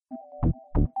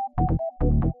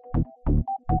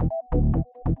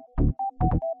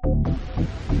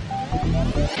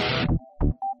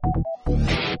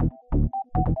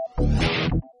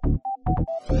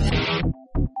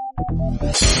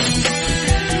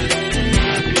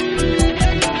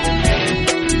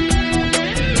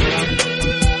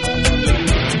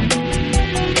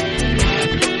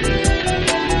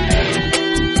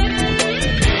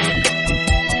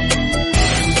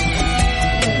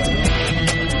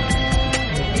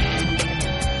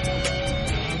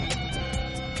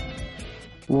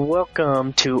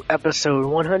Welcome to episode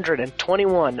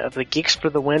 121 of the Geeks for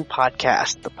the Win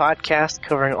podcast, the podcast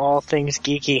covering all things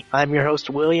geeky. I'm your host,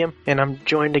 William, and I'm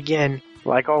joined again,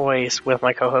 like always, with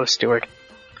my co-host, Stuart.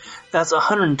 That's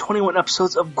 121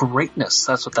 episodes of greatness.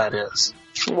 That's what that is.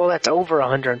 Well, that's over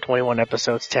 121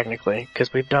 episodes, technically,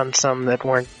 because we've done some that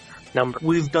weren't numbered.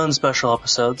 We've done special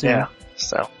episodes. Yeah,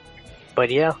 so.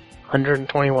 But yeah,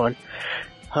 121.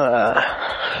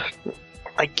 I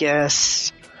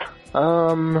guess...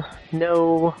 no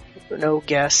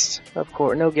guest, of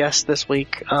course, no guest this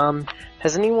week.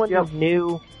 Has anyone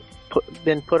new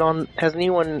has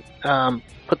anyone,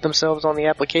 put themselves on the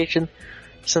application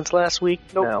since last week?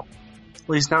 Nope. No. At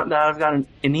least not that I've got an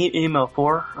email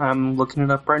for. I'm looking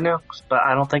it up right now, but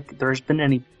I don't think there's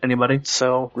been anybody.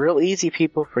 So, real easy,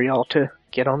 people, for y'all to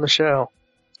get on the show.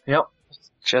 Yep.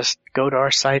 Just go to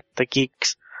our site,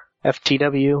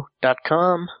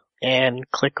 thegeeksftw.com,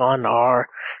 and click on our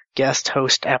guest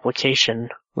host application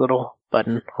little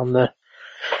button on the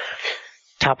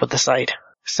top of the site.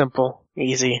 Simple,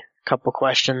 easy, couple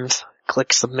questions,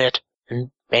 click submit,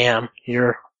 and bam,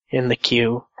 you're in the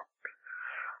queue.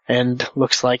 And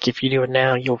looks like if you do it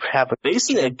now, you'll have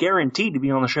basically a guarantee to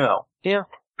be on the show. Yeah,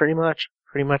 pretty much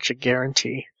a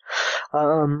guarantee.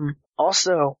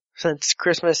 Also, since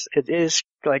Christmas, it is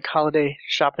like holiday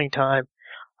shopping time.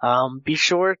 Be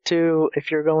sure to,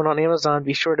 if you're going on Amazon,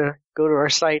 be sure to go to our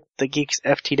site,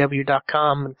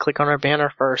 thegeeksftw.com, and click on our banner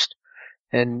first.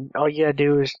 And all you gotta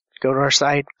do is go to our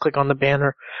site, click on the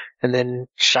banner, and then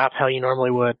shop how you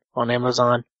normally would on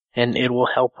Amazon. And it will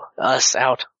help us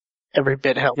out. Every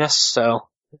bit helps. Yes. So,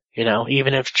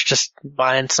 even if it's just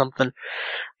buying something,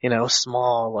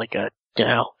 small, like a,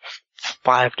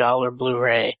 $5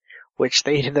 Blu-ray, which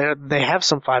they have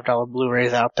some $5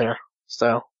 Blu-rays out there.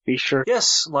 So, be sure.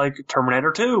 Yes, like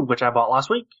Terminator 2, which I bought last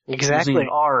week. Exactly. Using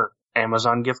our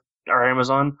Amazon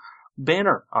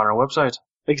banner on our website.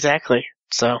 Exactly.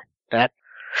 So, and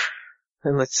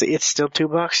let's see, it's still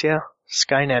 $2, yeah.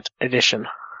 Skynet edition.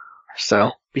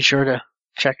 So, be sure to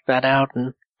check that out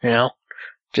and,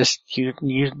 just be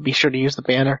sure to use the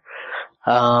banner.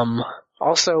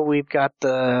 Also we've got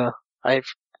I've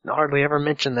hardly ever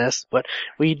mentioned this, but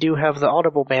we do have the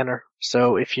Audible banner.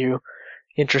 So if you're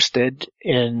interested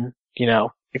in,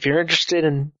 if you're interested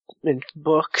in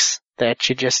books that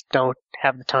you just don't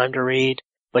have the time to read,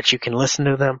 but you can listen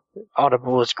to them,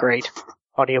 Audible is great.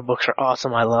 Audiobooks are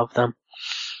awesome. I love them.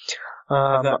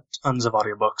 I've got tons of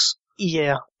audiobooks.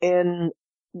 Yeah, and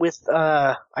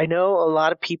I know a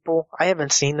lot of people, I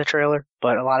haven't seen the trailer,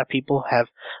 but a lot of people have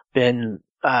been,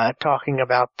 talking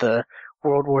about the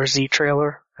World War Z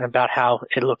trailer, about how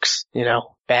it looks,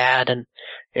 bad and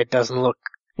it doesn't look,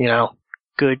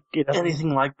 good,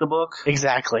 Anything like the book?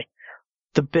 Exactly.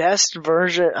 The best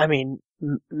version,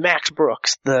 Max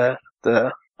Brooks, the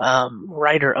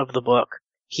writer of the book,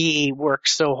 he worked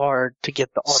so hard to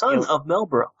get the audio. Son of Mel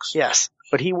Brooks. Yes,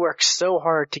 but he worked so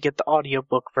hard to get the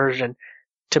audiobook version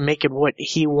to make it what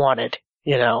he wanted,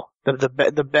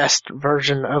 the best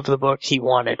version of the book he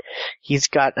wanted. He's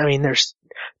got, there's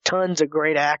tons of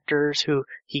great actors who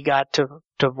he got to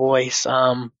voice.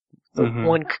 The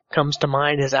one comes to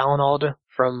mind is Alan Alda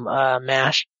from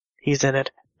MASH. He's in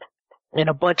it. And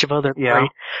a bunch of other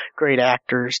great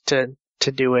actors to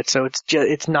do it. So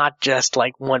it's not just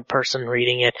like one person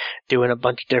reading it, doing a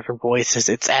bunch of different voices.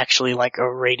 It's actually like a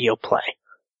radio play.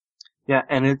 Yeah,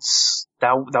 and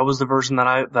that was the version that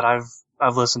I've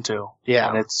listened to. Yeah,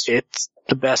 and it's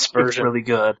the best version. It's really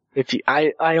good.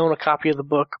 I own a copy of the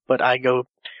book, but I go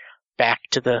back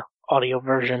to the audio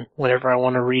version whenever I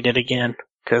want to read it again,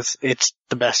 because it's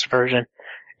the best version.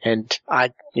 And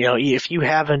if you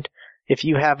haven't,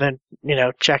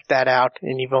 checked that out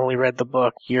and you've only read the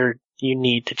book, you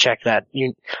need to check that.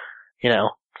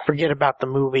 Forget about the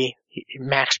movie.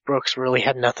 Max Brooks really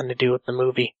had nothing to do with the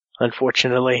movie,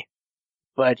 unfortunately.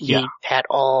 But he had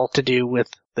all to do with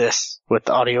the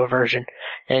audio version.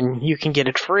 And you can get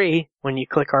it free when you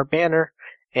click our banner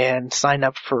and sign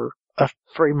up for a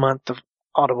free month of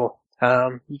Audible.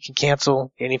 You can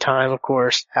cancel anytime, of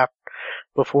course,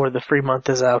 before the free month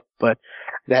is up, but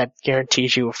that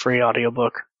guarantees you a free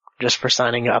audiobook just for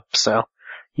signing up. So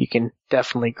you can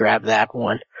definitely grab that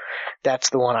one.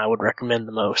 That's the one I would recommend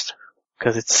the most,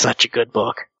 because it's such a good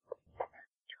book.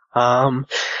 I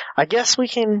guess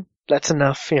that's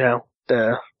enough,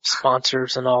 the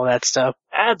sponsors and all that stuff.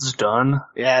 Ad's done.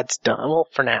 Yeah, it's done. Well,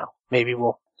 for now. Maybe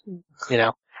we'll,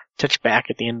 touch back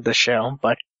at the end of the show.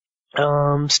 But,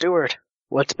 Stuart,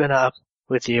 what's been up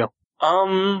with you?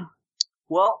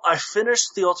 Well, I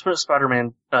finished the Ultimate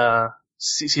Spider-Man,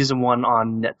 season 1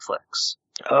 on Netflix.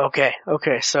 Okay.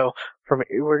 So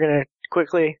we're gonna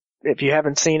quickly if you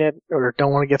haven't seen it or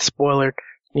don't want to get spoiled,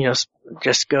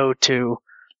 just go to,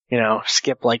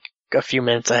 skip like a few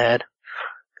minutes ahead.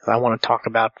 I want to talk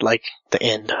about like the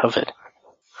end of it.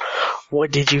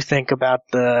 What did you think about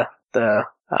the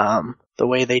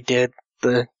way they did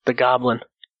the Goblin?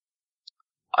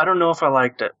 I don't know if I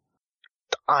liked it.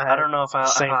 I don't know if I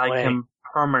like way. him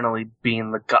permanently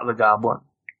being the Goblin,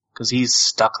 because he's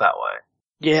stuck that way.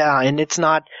 Yeah, and it's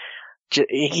not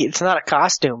a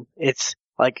costume. It's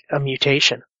like a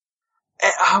mutation.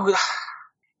 And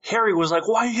Harry was like,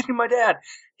 "Why are you hitting my dad?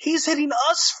 He's hitting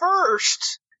us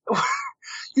first.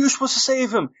 You're supposed to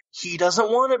save him. He doesn't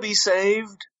want to be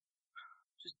saved."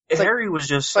 Harry was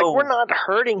just so... Like, we're not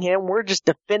hurting him, we're just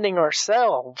defending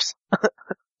ourselves.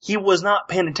 He was not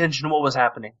paying attention to what was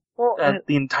happening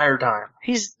the entire time.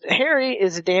 Harry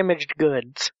is damaged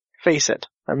goods. Face it.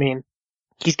 I mean,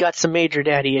 he's got some major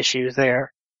daddy issues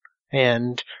there.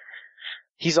 And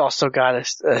he's also got a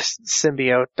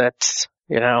symbiote that's,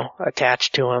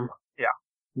 attached to him. Yeah.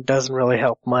 Doesn't really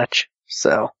help much.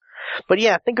 So, but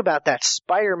yeah, think about that.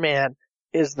 Spider-Man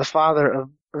is the father of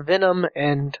Venom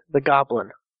and the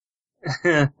Goblin.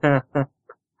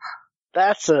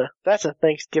 That's a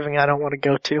Thanksgiving I don't want to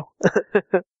go to.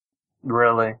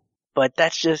 Really? But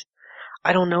that's just,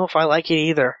 I don't know if I like it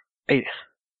either.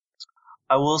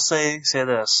 I will say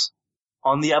this.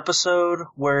 On the episode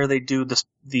where they do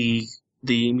the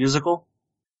musical,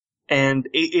 and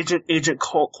Agent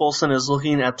Coulson is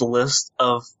looking at the list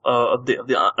of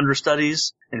the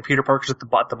understudies, and Peter Parker's at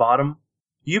the bottom,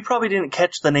 you probably didn't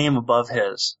catch the name above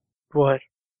his. What?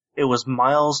 It was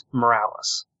Miles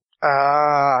Morales.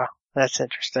 Ah, that's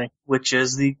interesting. Which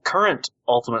is the current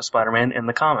Ultimate Spider-Man in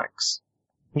the comics.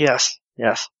 Yes.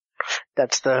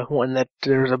 That's the one that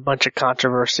there's a bunch of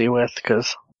controversy with,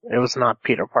 because it was not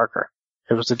Peter Parker.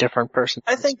 It was a different person.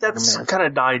 I think that's kind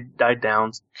of died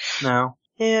down now.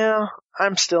 Yeah,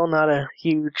 I'm still not a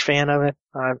huge fan of it.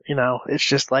 It's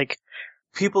just like...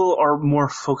 People are more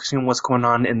focusing on what's going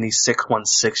on in the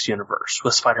 616 universe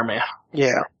with Spider-Man.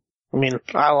 Yeah. I mean,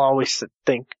 I'll always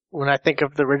think, when I think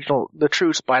of the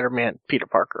true Spider-Man, Peter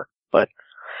Parker. But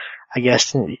I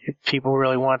guess if people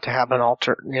really want to have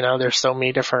there's so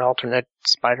many different alternate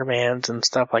Spider-Mans and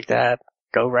stuff like that.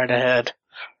 Go right ahead.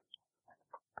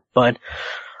 But,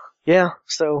 yeah,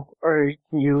 so are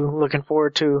you looking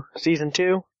forward to season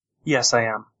 2? Yes, I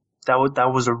am.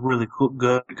 That was a really cool,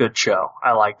 good show.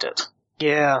 I liked it.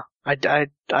 Yeah, I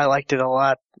liked it a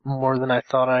lot more than I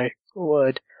thought I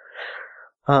would.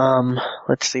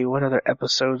 Let's see, what other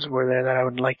episodes were there that I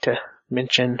would like to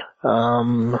mention?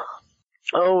 Do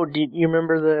you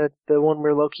remember the one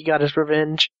where Loki got his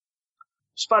revenge?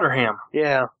 Spider-Ham.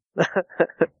 Yeah. I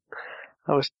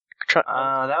was trying.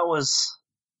 That was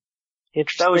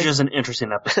interesting. That was just an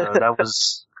interesting episode. That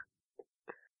was.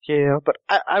 Yeah, but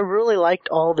I really liked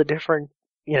all the different,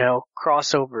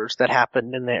 crossovers that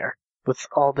happened in there with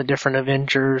all the different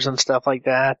Avengers and stuff like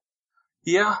that.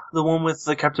 Yeah, the one with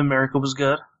the Captain America was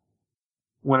good.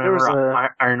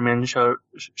 Whenever Iron Man showed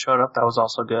up, that was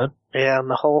also good. Yeah, and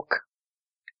the Hulk.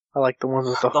 I like the ones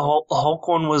with the Hulk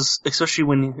one was, especially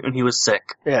when he was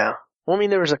sick. Yeah. Well, I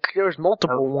mean, there was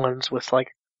multiple ones with like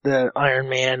the Iron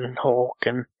Man and Hulk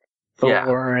and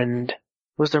Thor and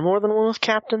was there more than one with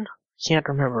Captain? Can't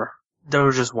remember. There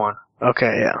was just one.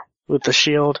 Okay, yeah. With the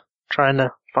shield, trying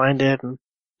to find it and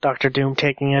Doctor Doom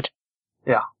taking it.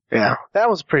 Yeah. Yeah, that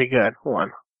was a pretty good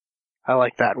one. I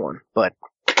like that one. But,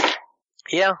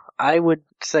 yeah, I would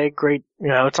say great,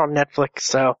 it's on Netflix,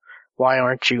 so why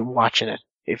aren't you watching it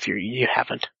if you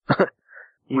haven't?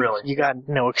 Really? You got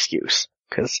no excuse,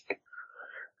 because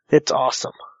it's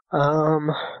awesome.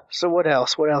 So what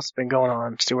else? What else has been going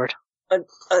on, Stuart?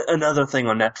 Another thing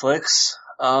on Netflix,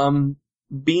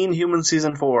 Being Human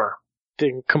Season 4.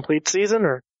 The complete season,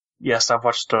 or? Yes, I've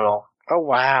watched it all. Oh,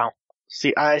 wow.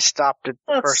 See, I stopped at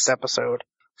the first episode.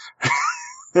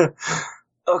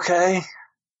 Okay.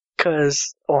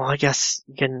 I guess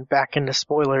getting back into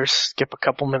spoilers, skip a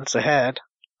couple minutes ahead.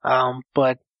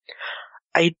 But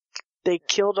they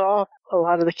killed off a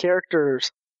lot of the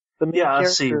characters. The main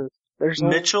characters. See,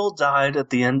 Mitchell died at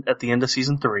the end of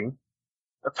season 3.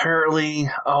 Apparently,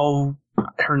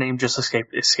 her name just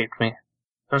escaped me.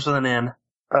 Starts with an N.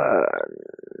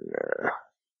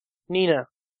 Nina.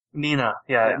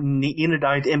 Yeah. Nina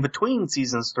died in between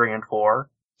seasons 3 and 4.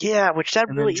 Yeah, which that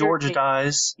and really. And then Georgia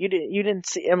dies. You didn't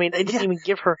see. I mean, they didn't even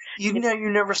give her. You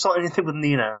never saw anything with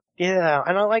Nina. Yeah,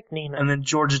 and I like Nina. And then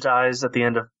Georgia dies at the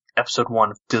end of episode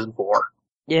 1 of season 4.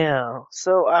 Yeah,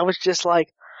 so I was just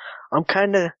like, I'm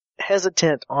kind of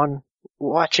hesitant on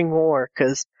watching more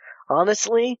because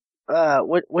honestly,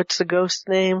 what's the ghost's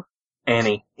name?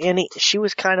 Annie. She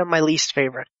was kind of my least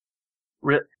favorite.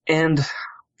 And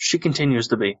she continues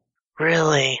to be.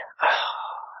 Really?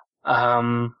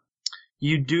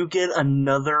 You do get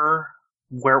another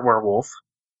werewolf,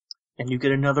 and you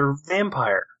get another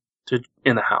vampire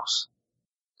in the house.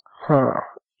 Huh.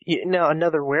 Now,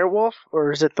 another werewolf?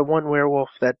 Or is it the one werewolf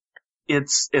that...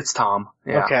 It's Tom.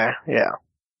 Yeah. Okay, yeah.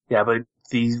 Yeah, but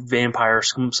the vampire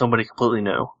is somebody completely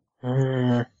new.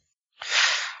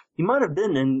 He might have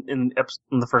been in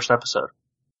the first episode.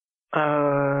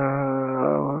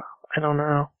 I don't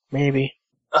know. Maybe.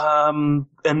 And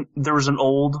there was an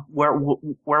old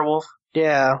werewolf.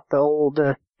 Yeah, the old,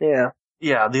 yeah.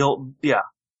 Yeah,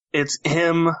 It's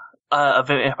him, a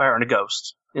vampire and a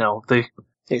ghost.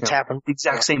 It's happened. The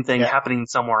exact same thing happening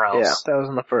somewhere else. Yeah, that was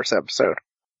in the first episode.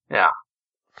 Yeah.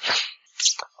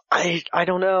 I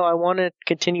don't know. I want to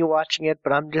continue watching it,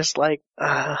 but I'm just like,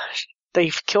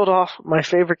 they've killed off my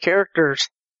favorite characters.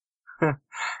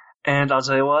 And I'll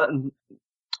tell you what, I'm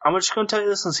just going to tell you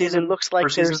this in season. It looks like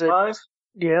season 5.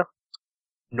 Yeah.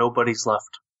 Nobody's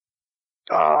left.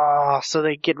 So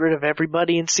they get rid of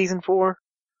everybody in season 4?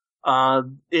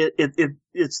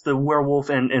 It's the werewolf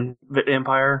and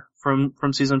vampire from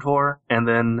season 4, and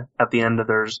then at the end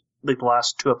there's like the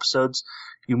last 2 episodes,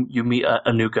 you meet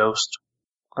a new ghost.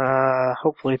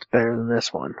 Hopefully it's better than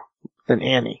this one, than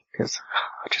Annie, because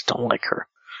I just don't like her.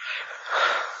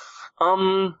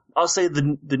 I'll say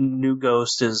the new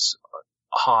ghost is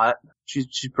hot.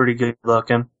 She's pretty good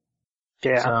looking.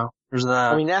 Yeah. So there's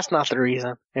that. I mean, that's not the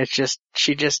reason. It's just,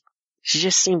 she just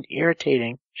seemed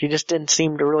irritating. She just didn't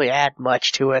seem to really add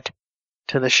much to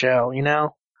the show, you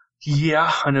know?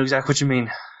 Yeah, I know exactly what you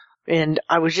mean. And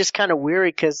I was just kind of weary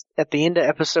because at the end of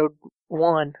episode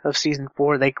 1 of season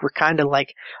 4, they were kind of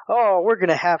like, oh, we're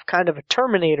gonna have kind of a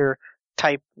Terminator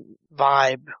type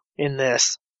vibe in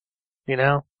this, you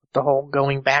know? The whole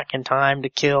going back in time to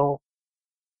kill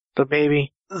the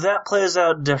baby. That plays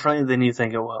out differently than you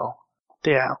think it will.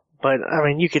 Yeah, but I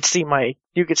mean, you could see my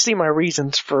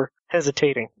reasons for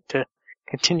hesitating to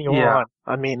continue on.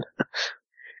 I mean,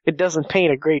 it doesn't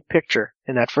paint a great picture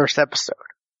in that first episode.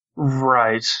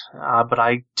 Right, but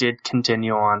I did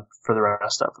continue on for the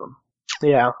rest of them.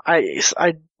 Yeah,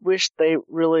 I wish they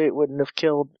really wouldn't have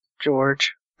killed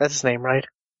George. That's his name, right?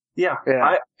 Yeah.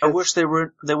 I wish they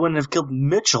wouldn't have killed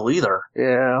Mitchell either.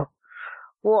 Yeah.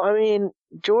 Well, I mean,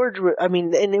 George, and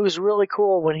it was really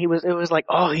cool when it was like,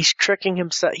 oh, he's tricking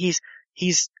himself,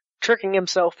 he's tricking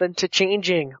himself into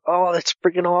changing. Oh, that's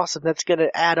freaking awesome. That's gonna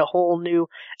add a whole new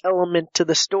element to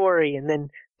the story. And then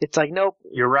it's like, nope.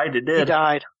 You're right, it did. He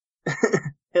died.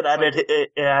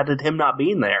 It added him not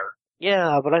being there.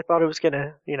 Yeah, but I thought it was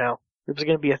gonna, it was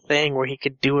gonna be a thing where he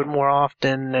could do it more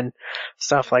often and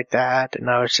stuff like that. And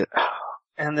I was just,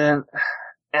 and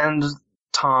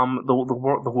Tom,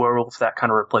 the werewolf that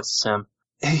kind of replaces him.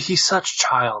 He's such a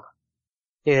child.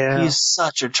 Yeah. He's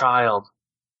such a child.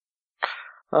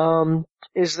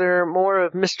 Is there more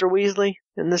of Mr. Weasley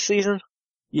in this season?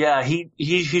 Yeah, he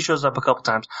shows up a couple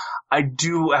times. I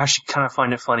do actually kind of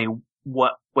find it funny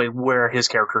where his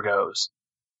character goes.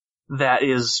 That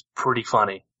is pretty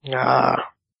funny.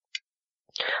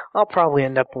 I'll probably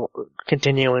end up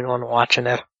continuing on watching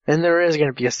it. And there is going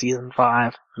to be a season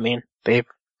 5. I mean, they've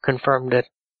confirmed it.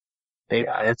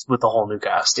 Yeah, it's with a whole new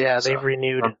cast. Yeah, they've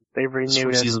renewed it.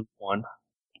 Season 1.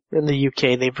 In the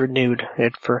UK, they've renewed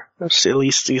it for at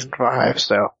least season 5,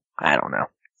 so I don't know.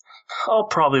 I'll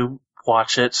probably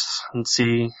watch it and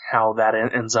see how that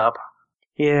ends up.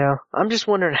 Yeah, I'm just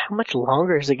wondering how much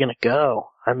longer is it going to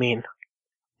go? I mean,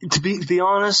 to be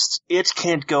honest, it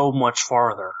can't go much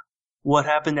farther. What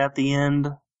happened at the end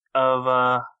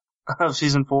of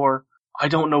season 4, I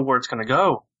don't know where it's going to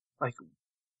go.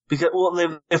 Because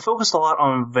they focused a lot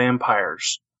on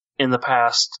vampires in the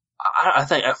past. I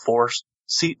think at 4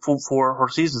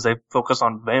 seasons they focused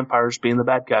on vampires being the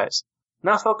bad guys,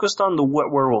 not focused on the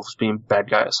werewolves being bad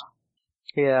guys.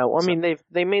 Yeah, well, I mean,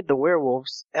 they made the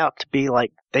werewolves out to be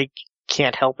like they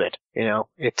can't help it.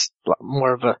 It's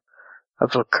more of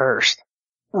a curse.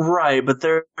 Right, but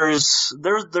there is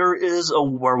a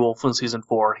werewolf in season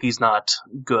 4. He's not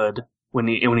good when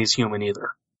he's human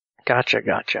either. Gotcha.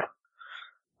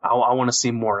 I want to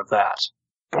see more of that.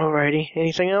 Alrighty,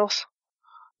 anything else?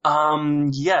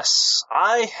 Yes,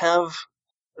 I have.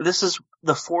 This is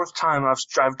the 4th time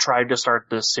I've tried to start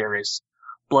this series,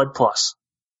 Blood Plus.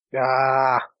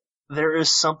 There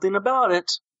is something about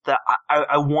it that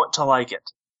I want to like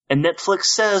it, and Netflix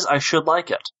says I should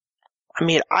like it. I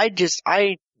mean, I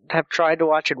have tried to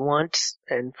watch it once,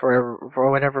 and for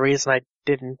whatever reason, I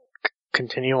didn't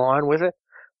continue on with it,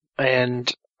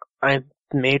 and I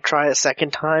may try a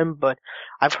second time, but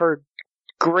I've heard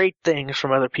great things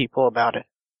from other people about it.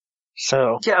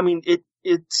 So yeah, I mean,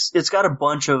 it's got a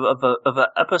bunch of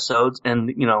episodes, and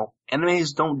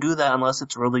animes don't do that unless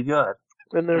it's really good.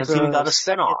 And there's it's even got a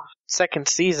second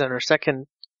season or second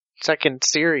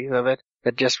series of it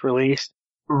that just released.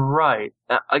 Right.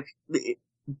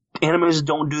 Animes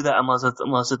don't do that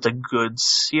unless it's a good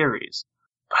series.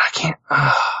 But I can't.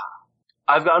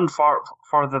 I've gotten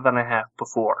farther than I have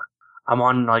before. I'm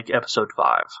on episode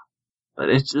 5, but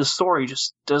the story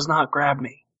just does not grab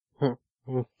me.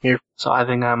 So I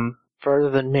think I'm further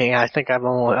than me. I think I've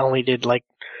only did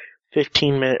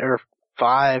 15 minutes or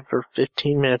 5 or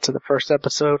 15 minutes of the first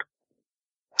episode.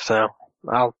 So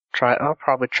I'll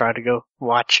probably try to go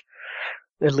watch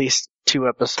at least 2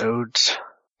 episodes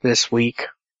this week.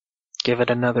 Give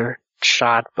it another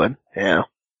shot, but yeah.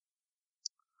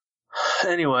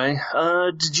 Anyway,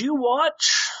 did you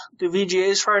watch the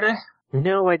VGAs Friday?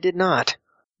 No, I did not.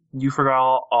 You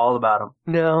forgot all about them.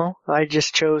 No, I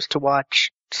just chose to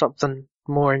watch something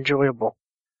more enjoyable.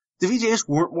 The VGAs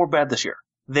weren't more bad this year.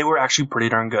 They were actually pretty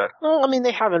darn good. Well, I mean,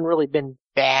 they haven't really been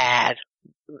bad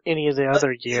any of the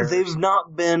other years. They've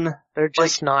not been. They're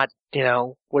just not,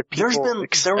 what people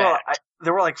expect.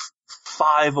 There were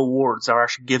 5 awards that were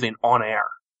actually given on air.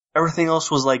 Everything else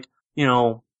was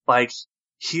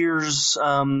here's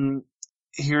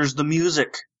the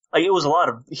music. It was a lot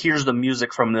of here's the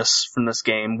music from this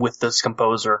game with this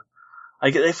composer.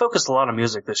 They focused a lot on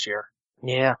music this year.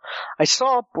 Yeah. I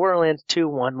saw Borderlands 2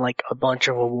 won a bunch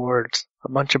of awards, a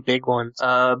bunch of big ones.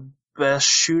 Best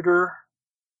shooter,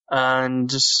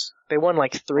 and they won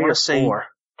 3 or 4.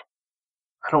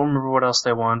 I don't remember what else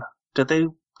they won.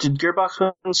 Did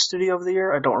Gearbox win Studio of the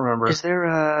Year? I don't remember. Is there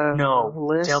a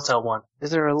list? Telltale won.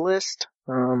 Is there a list?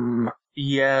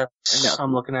 Yes,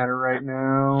 I'm looking at it right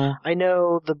now. I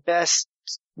know the best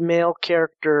male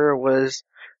character was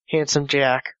Handsome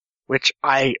Jack, which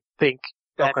I think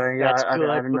that's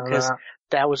good because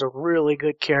that was a really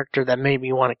good character that made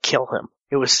me want to kill him.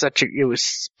 It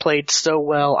was played so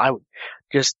well. I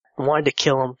just wanted to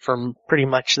kill him from pretty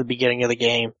much the beginning of the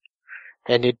game,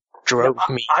 and it drove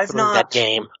me through that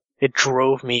game. It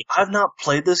drove me. I've not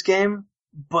played this game,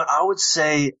 but I would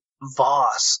say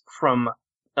Voss from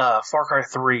Far Cry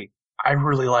 3. I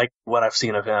really like what I've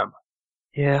seen of him.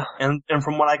 Yeah. And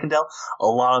from what I can tell, a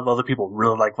lot of other people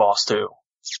really like Voss too.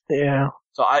 Yeah.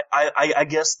 So I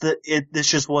guess that this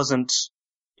just wasn't,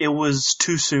 it was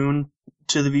too soon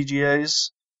to the VGAs.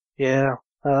 Yeah.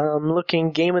 I'm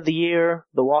looking Game of the Year,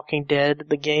 The Walking Dead,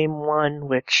 the game won,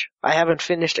 which I haven't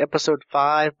finished episode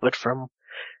 5, but from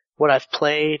what I've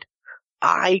played,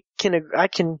 I can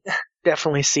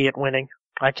definitely see it winning.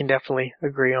 I can definitely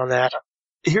agree on that.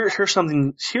 Here's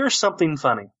something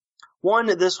funny. One,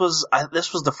 this was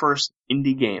the first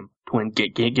indie game to win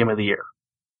Game of the Year.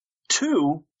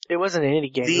 2, it wasn't an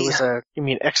indie game. It was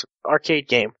arcade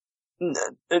game.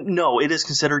 No, it is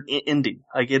considered indie.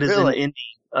 It is really? an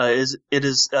indie. It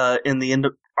is in the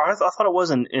I thought it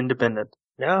was an independent.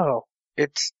 No,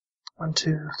 it's 1,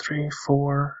 2, 3,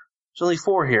 4. There's only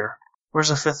 4 here. Where's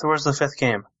the fifth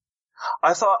game?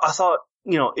 I thought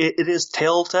it is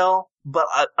Telltale, but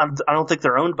I don't think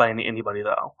they're owned by anybody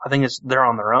though. I think they're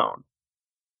on their own.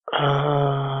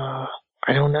 I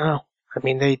don't know. I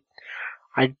mean,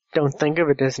 I don't think of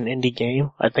it as an indie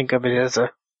game. I think of it as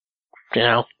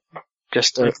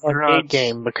just an arcade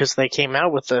game because they came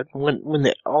out with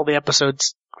when all the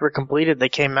episodes were completed, they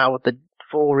came out with the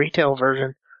full retail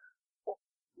version.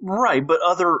 Right, but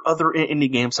other indie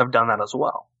games have done that as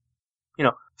well.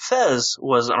 Fez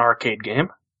was an arcade game.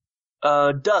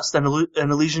 Dust and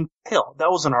Elysian Tale,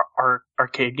 that was an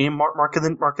arcade game. Mark of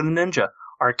the Ninja,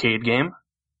 arcade game.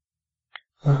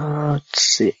 Let's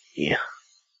see.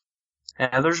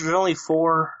 And there's only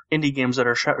 4 indie games that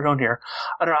are shown here.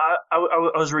 I don't know.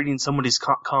 I was reading somebody's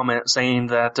comment saying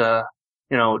that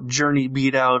Journey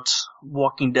beat out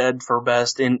Walking Dead for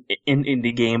best in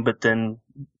indie game, but then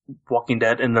Walking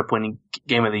Dead ended up winning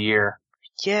Game of the Year.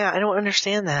 Yeah, I don't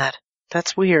understand that.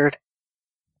 That's weird.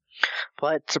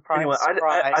 But surprise, anyway,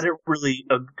 surprise. I didn't really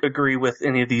agree with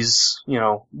any of these,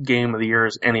 Game of the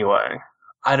Years anyway.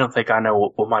 I don't think I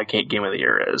know what my Game of the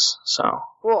Year is, so.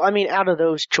 Well, I mean, out of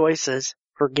those choices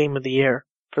for Game of the Year,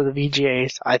 for the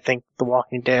VGAs, I think The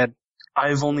Walking Dead.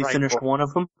 I've only finished one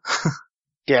of them.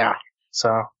 Yeah.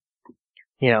 So.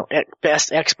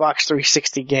 Best Xbox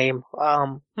 360 game.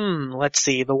 Let's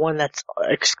see, the one that's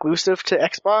exclusive to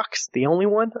Xbox, the only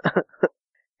one?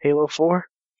 Halo 4.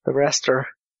 The rest are,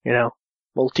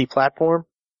 multi-platform.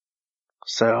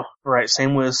 So. Right,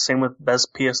 same with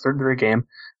best PS3 game.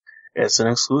 It's an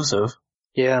exclusive.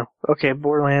 Yeah. Okay,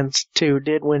 Borderlands 2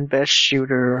 did win Best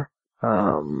Shooter.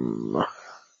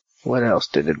 What else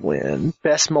did it win?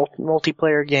 Best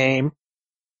multiplayer game.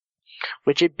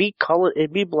 Which it beat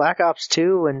Black Ops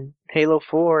 2 and Halo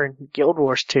 4 and Guild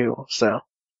Wars 2, so.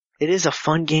 It is a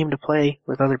fun game to play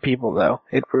with other people, though.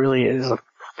 It really is a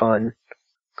fun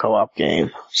co-op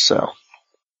game, so.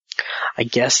 I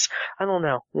guess, I don't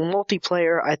know.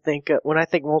 Multiplayer, when I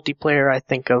think multiplayer, I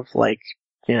think of like,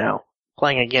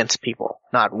 playing against people,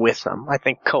 not with them. I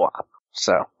think co-op,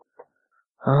 so.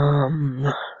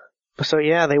 So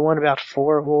yeah, they won about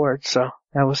 4 awards, so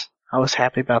I was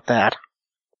happy about that.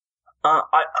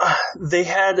 They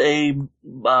had a,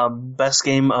 best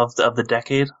game of the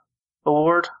decade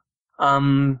award.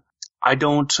 I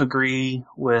don't agree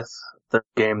with the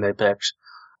game they picked.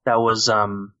 That was,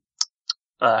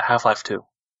 Half-Life 2.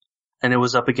 And it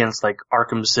was up against like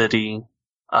Arkham City,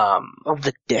 of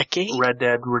the decade? Red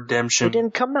Dead Redemption. It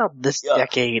didn't come out this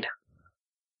decade.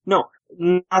 No,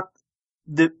 not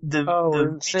the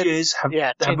VGAs have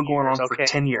been going on for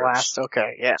 10 years.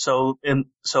 Okay, yeah. So in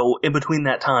between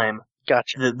that time,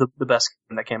 gotcha. The best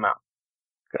game that came out.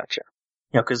 Gotcha.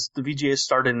 Yeah, because the VGAs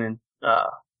started in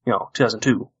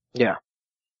 2002. Yeah.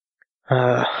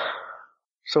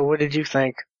 So what did you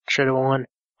think? Should have won.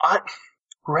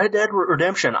 Red Dead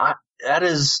Redemption. I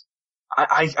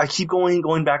keep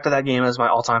going back to that game as my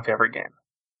all-time favorite game.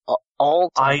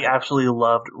 All-time. I absolutely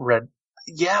loved Red.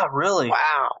 Yeah, really.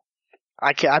 Wow.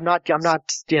 I'm not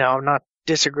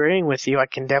disagreeing with you. I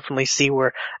can definitely see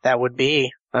where that would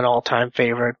be an all-time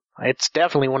favorite. It's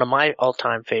definitely one of my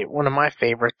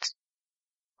favorites.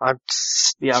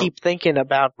 Keep thinking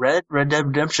about Red Dead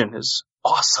Redemption is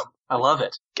awesome. I love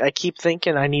it. I keep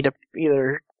thinking I need to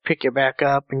either pick it back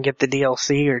up and get the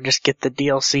DLC or just get the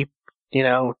DLC,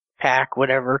 pack,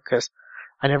 whatever, because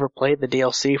I never played the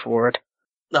DLC for it.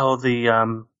 Oh, the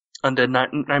Undead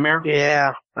Nightmare?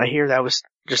 Yeah, I hear that was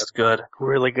That's good.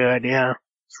 Really good, yeah.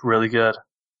 It's really good.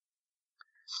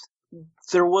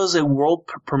 There was a world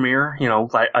premiere,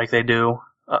 like they do.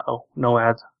 Uh-oh, no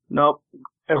ads. Nope.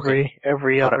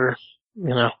 Every other,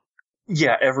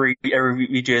 Yeah, every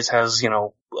VJs has, a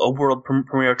world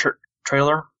premiere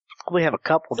trailer. We have a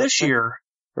couple this year.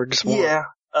 Or just one? Yeah.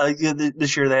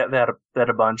 This year they had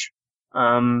a bunch.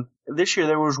 This year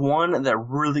there was one that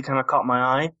really kind of caught my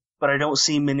eye, but I don't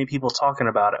see many people talking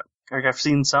about it. Like I've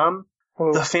seen some.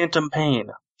 Well, The Phantom Pain.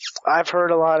 I've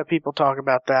heard a lot of people talk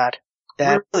about that.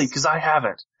 Really? Because I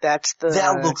haven't. That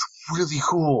looks really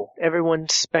cool.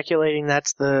 Everyone's speculating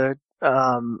that's the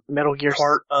Metal Gear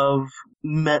part of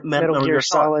Metal Gear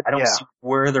Solid. I don't see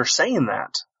where they're saying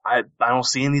that. I don't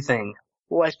see anything.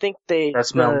 Well, I think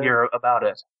that's Metal Gear about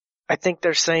it. I think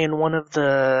they're saying one of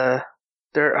I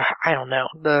don't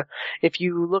know. If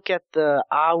you look at the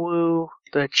AWU,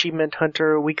 the Achievement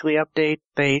Hunter weekly update,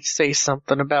 they say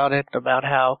something about it, about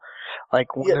how, like,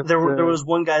 there was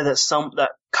one guy that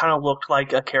kind of looked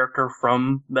like a character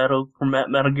from Metal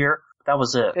Gear. That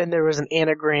was it. And there was an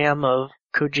anagram of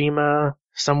Kojima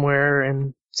somewhere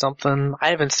and something. I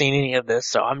haven't seen any of this,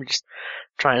 so I'm just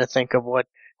trying to think of what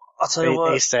I'll tell you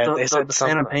what. They said the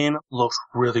Phantom Pain looks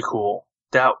really cool.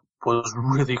 That was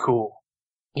really cool.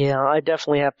 Yeah, I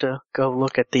definitely have to go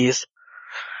look at these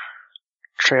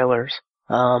trailers.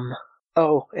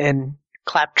 And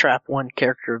Claptrap won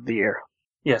Character of the Year.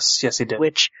 Yes, he did.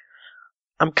 Which,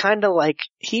 I'm kinda like,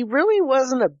 he really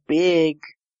wasn't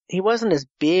he wasn't as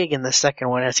big in the second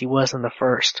one as he was in the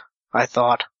first, I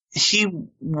thought. He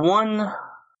won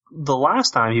the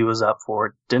last time he was up for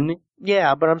it, didn't he?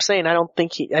 Yeah, but I'm saying I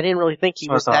didn't really think he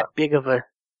was that big of a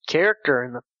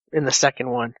character in the second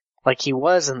one, like he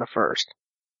was in the first.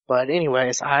 But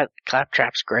anyways,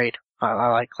 Claptrap's great. I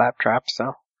like Claptrap,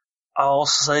 so. I'll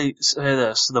also say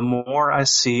this, the more I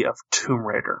see of Tomb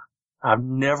Raider, I've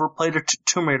never played a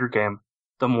Tomb Raider game,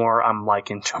 the more I'm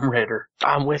liking Tomb Raider.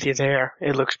 I'm with you there.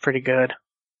 It looks pretty good.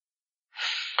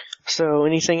 So,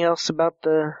 anything else about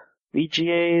the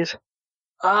VGAs?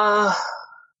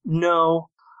 No.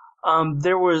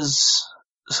 There was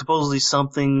supposedly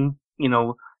something,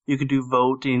 you could do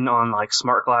voting on like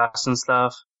smart glass and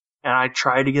stuff. And I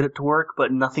tried to get it to work,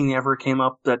 but nothing ever came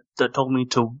up that told me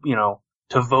to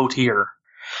vote here.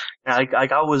 And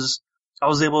I was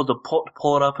able to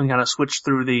pull it up and kind of flip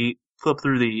through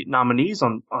the nominees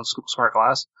on smart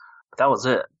glass. But that was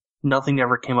it. Nothing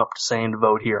ever came up to saying to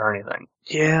vote here or anything.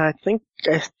 Yeah, I think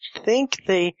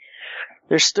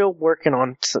they're still working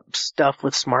on some stuff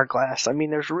with smart glass. I mean,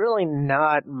 there's really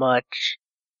not much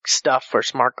stuff for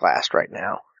smart glass right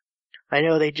now. I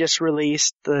know they just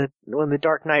released when the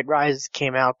Dark Knight Rises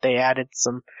came out, they added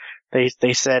some, they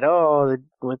said,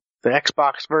 with the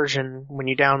Xbox version, when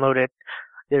you download it,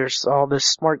 there's all this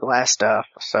smart glass stuff.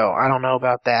 So I don't know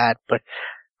about that, but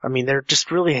I mean, they're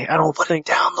just really, I don't think.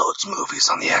 Nobody downloads movies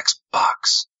on the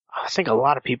Xbox. I think a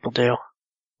lot of people do.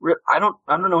 I don't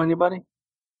know anybody.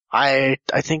 I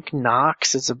think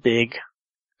Knox is a big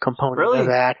component Really? of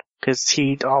that, because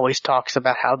he always talks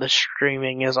about how the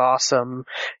streaming is awesome,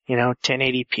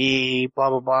 1080p, blah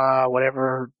blah blah,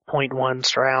 whatever, point .1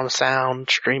 surround sound,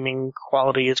 streaming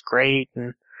quality is great,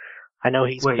 and I know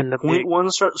he's been the big...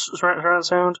 .1 surround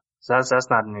sound? That's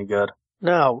not any good.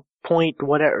 No,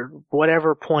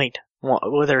 whatever point,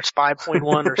 whether it's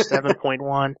 5.1 or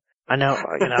 7.1, I know,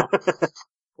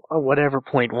 whatever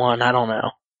point .1, I don't know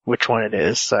which one it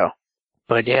is, so.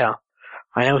 But yeah,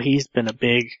 I know he's been a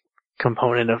big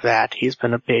component of that. He's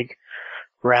been a big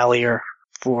rallier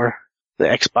for the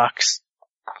Xbox,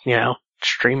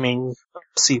 streaming.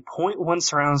 See, .1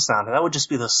 surround sound, that would just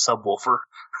be the subwoofer.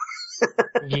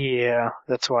 Yeah,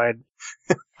 that's why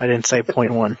I didn't say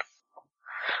 .1.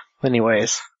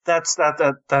 Anyways. That's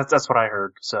what I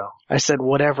heard, so. I said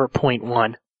whatever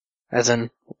 .1. As in,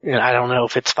 I don't know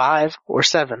if it's 5 or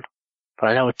 7, but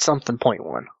I know it's something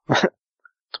 .1.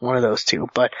 It's one of those two.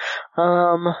 But,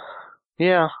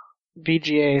 yeah,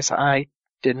 VGAs, I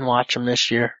didn't watch them this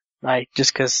year.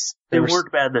 Just cause they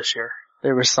weren't bad this year.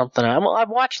 There was something, I've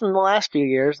watched them the last few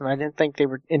years, and I didn't think they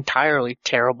were entirely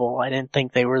terrible. I didn't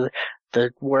think they were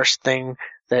the worst thing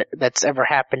that's ever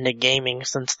happened to gaming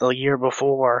since the year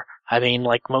before. I mean,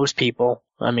 like most people.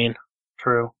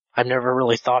 True. I've never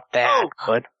really thought that,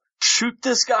 but. Shoot,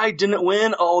 this guy didn't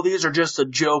win. Oh, these are just a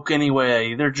joke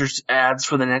anyway. They're just ads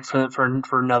for the next,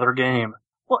 for another game.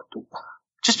 What?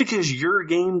 Just because your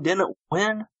game didn't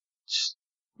win?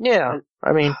 Yeah.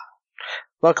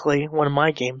 Luckily, one of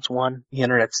my games won. The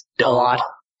internet's dumb. A lot.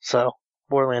 So,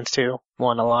 Borderlands 2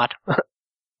 won a lot.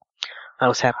 I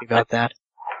was happy about that.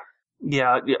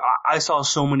 Yeah, I saw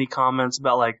so many comments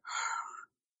about like,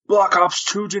 Black Ops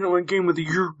 2 didn't win Game of the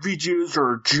Year, VGAs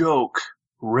are a joke.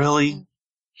 Really?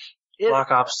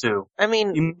 Black Ops 2.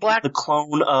 The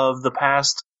clone of the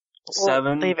past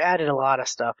 7. They've added a lot of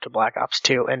stuff to Black Ops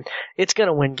 2, and it's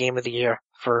gonna win Game of the Year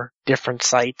for different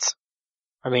sites.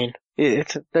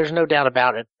 There's no doubt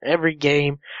about it. Every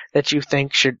game that you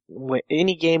think should win,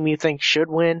 any game you think should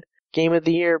win Game of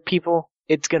the Year, people,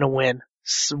 it's gonna win.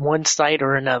 One site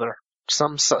or another.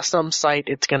 Some site,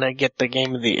 it's gonna get the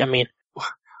Game of the,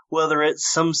 Whether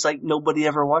it's some site nobody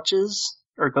ever watches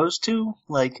or goes to,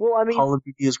 like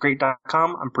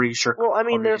callofdutyisgreat.com, I'm pretty sure. Well,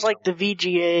 there's like the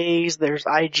VGAs, there's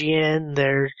IGN,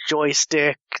 there's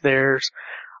Joystick, there's,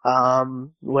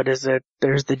 there's the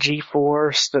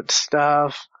GeForce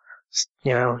stuff,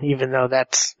 even though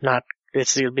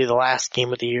it'll be the last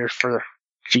Game of the Year for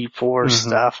GeForce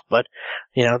stuff, but,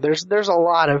 there's a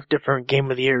lot of different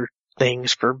Game of the Year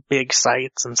things for big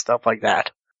sites and stuff like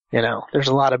that. There's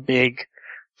a lot of big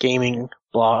gaming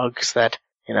blogs that,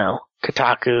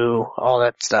 Kotaku, all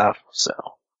that stuff, so.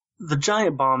 The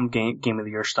Giant Bomb Game of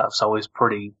the Year stuff's always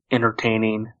pretty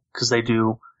entertaining, because they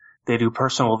do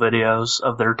personal videos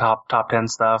of their top 10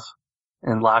 stuff.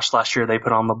 And last year they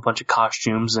put on a bunch of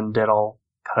costumes and did all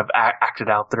kind of acted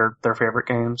out their favorite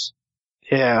games.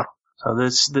 Yeah. So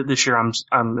this year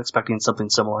I'm expecting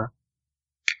something similar.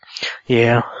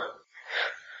 Yeah.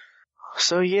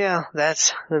 So yeah,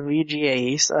 that's the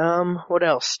VGAs. What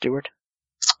else, Stuart?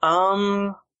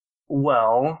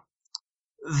 Well,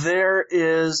 there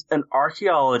is an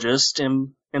archaeologist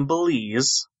in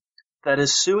Belize that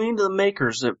is suing the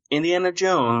makers of Indiana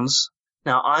Jones.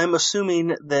 Now, I'm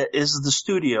assuming that is the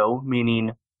studio,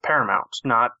 meaning Paramount,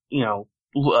 not,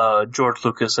 George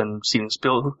Lucas and Steven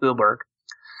Spielberg,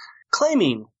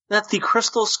 claiming that the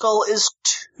Crystal Skull is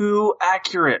too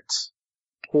accurate.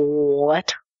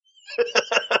 What?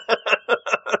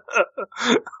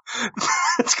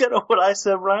 That's kind of what I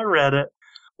said when I read it.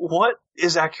 What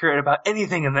is accurate about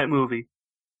anything in that movie?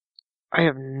 I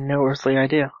have no earthly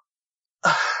idea.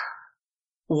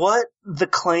 What the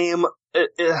claim...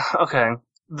 okay,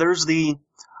 there's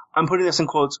I'm putting this in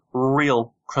quotes,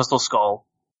 real Crystal Skull,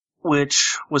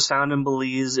 which was found in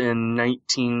Belize in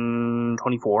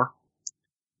 1924.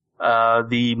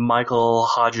 The Mitchell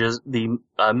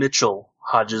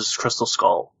Hodges Crystal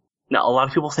Skull. Now, a lot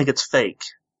of people think it's fake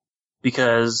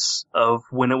because of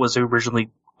when it was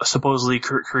originally supposedly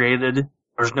created.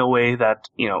 There's no way that,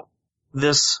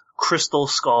 this crystal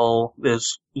skull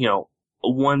is,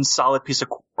 one solid piece of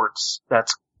quartz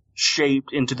that's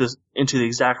shaped into the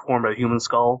exact form of a human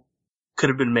skull could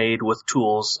have been made with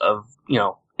tools of,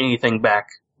 anything back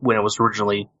when it was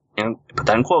originally, and put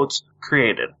that in quotes,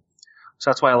 created. So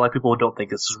that's why a lot of people don't think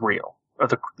this is real, or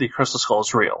the crystal skull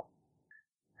is real.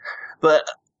 But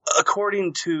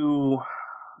according to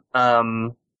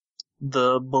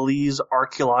the Belize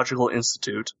Archaeological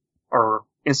Institute, or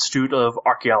Institute of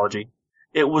Archaeology,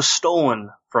 it was stolen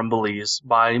from Belize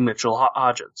by Mitchell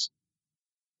Hodges.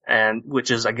 and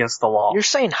which is against the law. You're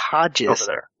saying Hodges. Over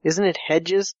there. Isn't it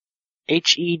Hedges?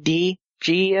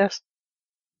 Hedges?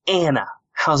 Anna.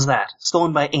 How's that?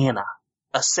 Stolen by Anna.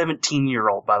 A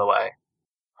 17-year-old, by the way.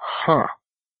 Huh.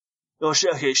 Well,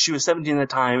 she was 17 at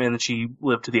the time, and she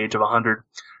lived to the age of 100.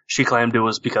 She claimed it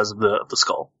was because of the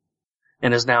skull.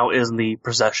 And is now in the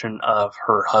possession of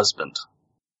her husband.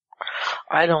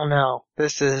 I don't know.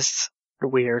 This is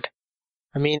weird.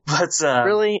 I mean, But,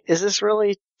 really? Is this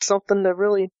really something to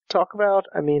really talk about?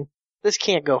 I mean, this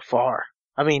can't go far.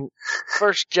 I mean,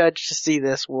 first judge to see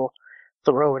this will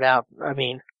throw it out. I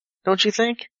mean, don't you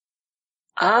think?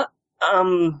 Well,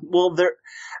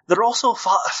 they're also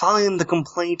filing the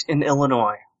complaint in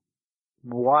Illinois.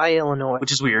 Why Illinois?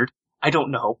 Which is weird. I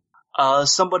don't know.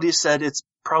 Somebody said it's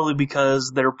probably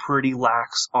because they're pretty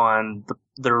lax on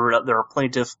they're a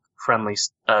plaintiff-friendly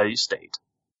state.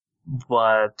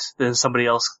 But then somebody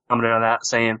else commented on that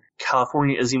saying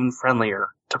California is even friendlier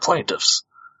to plaintiffs.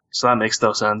 So that makes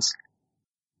no sense.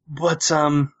 But,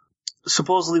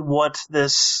 supposedly what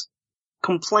this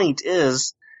complaint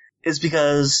is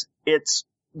because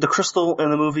the crystal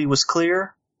in the movie was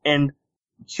clear and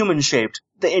human-shaped.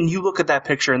 And you look at that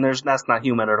picture and that's not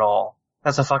human at all.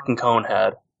 That's a fucking cone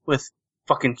head with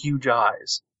fucking huge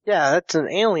eyes. Yeah, that's an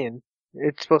alien.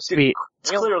 It's supposed to be.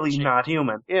 It's clearly not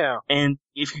human. Yeah. And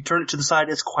if you turn it to the side,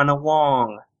 it's kind of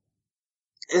long.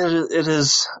 It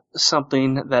is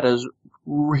something that is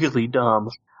really dumb.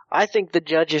 I think the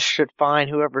judges should fine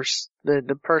whoever's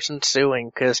the person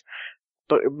suing,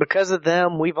 because of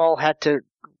them, we've all had to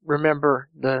remember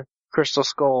the crystal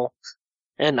skull.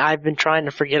 And I've been trying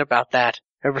to forget about that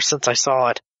ever since I saw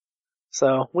it.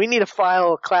 So we need to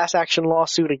file a class action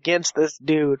lawsuit against this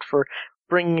dude for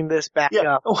bringing this back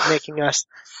up, making us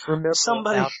remember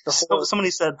about the whole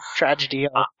somebody said tragedy.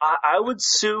 I would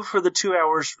sue for the 2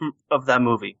 hours of that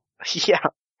movie. Yeah.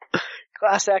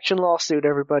 Class action lawsuit,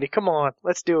 everybody. Come on.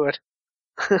 Let's do it.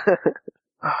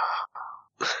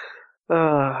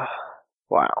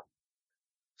 Wow.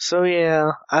 So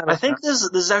yeah, I think this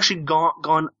has actually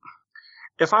gone,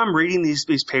 if I'm reading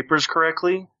these papers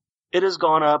correctly, it has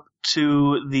gone up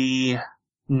to the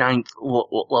 9th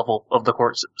level of the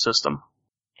court system.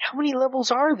 How many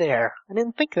levels are there? I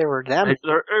didn't think there were that many.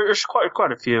 There's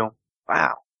quite a few.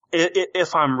 Wow.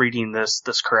 If I'm reading this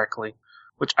correctly,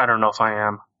 which I don't know if I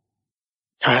am.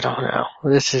 I don't know.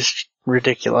 This is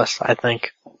ridiculous, I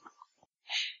think.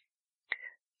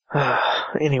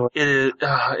 Anyway.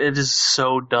 It is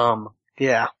so dumb.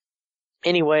 Yeah.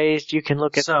 Anyways, you can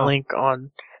look at the link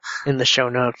in the show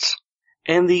notes.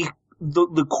 And the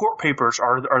court papers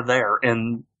are there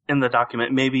in the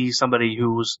document. Maybe somebody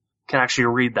can actually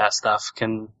read that stuff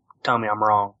can tell me I'm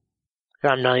wrong.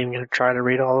 I'm not even going to try to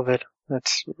read all of it.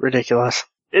 That's ridiculous.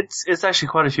 It's actually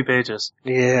quite a few pages.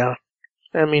 Yeah.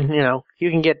 I mean, you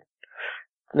can get,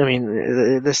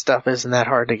 this stuff isn't that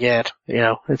hard to get.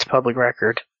 It's public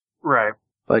record. Right.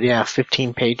 But yeah,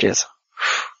 15 pages.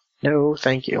 No,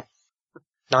 thank you.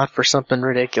 Not for something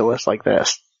ridiculous like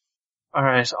this.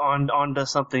 Alright, on to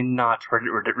something not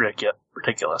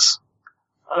ridiculous.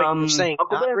 You're saying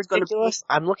not ridiculous?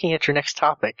 I'm looking at your next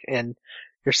topic, and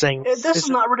you're saying this is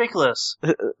not ridiculous.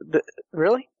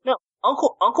 Really? No.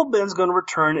 Uncle Ben's going to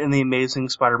return in the Amazing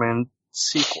Spider-Man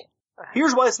sequel.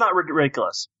 Here's why it's not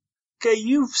ridiculous. Okay,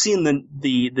 you've seen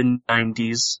the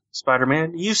 90s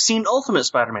Spider-Man. You've seen Ultimate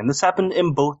Spider-Man. This happened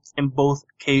in both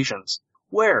occasions.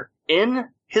 Where in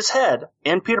his head,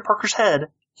 in Peter Parker's head,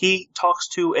 he talks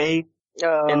to an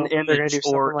image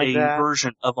or like a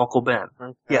version of Uncle Ben.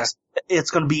 Okay. Yes,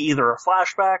 it's going to be either a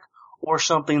flashback or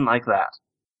something like that.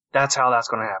 That's how that's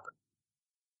going to happen.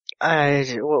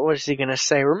 What is he going to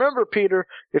say? Remember, Peter,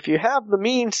 if you have the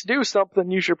means to do something,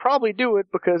 you should probably do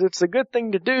it because it's a good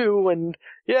thing to do, and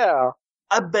yeah.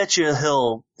 I bet you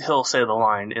he'll say the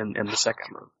line in the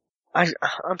second movie.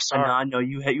 I'm sorry. I know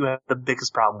you have the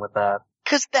biggest problem with that.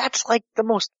 Because that's like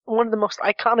one of the most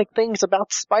iconic things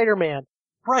about Spider-Man.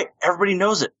 Right, everybody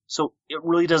knows it, so it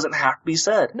really doesn't have to be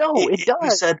said. No, it does. It be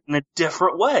said in a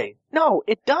different way. No,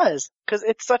 it does, because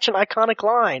it's such an iconic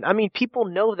line. I mean, people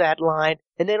know that line,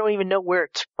 and they don't even know where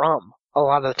it's from a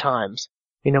lot of the times.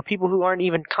 People who aren't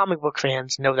even comic book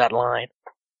fans know that line.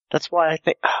 That's why I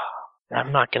think,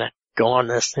 I'm not gonna go on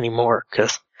this anymore,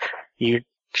 because you're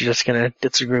just gonna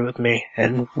disagree with me,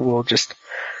 and we'll just,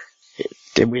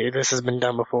 this has been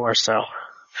done before, so.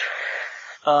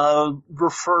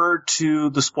 Refer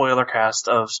to the spoiler cast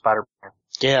of Spider-Man.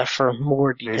 Yeah, for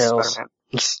more details.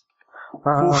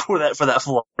 For that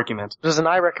full argument. It was an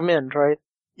I recommend, right?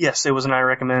 Yes, it was an I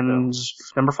recommend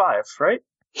number 5, right?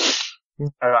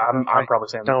 I'm probably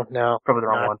saying don't know. Probably the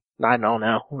wrong one. I don't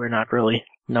know. We're not really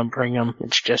numbering them.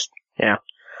 It's just, yeah.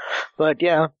 But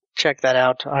yeah, check that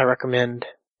out. I recommend,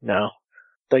 the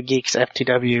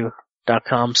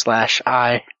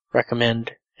GeeksFTW.com/I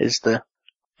recommend is the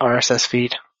RSS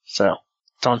feed. So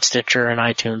it's on Stitcher and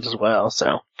iTunes as well.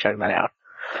 So check that out.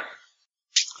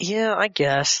 Yeah, I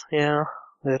guess. Yeah.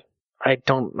 I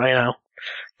know.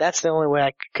 That's the only way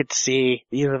I could see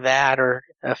either that or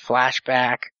a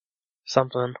flashback,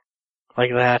 something like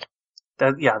that.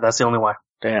 That's the only way.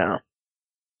 Yeah.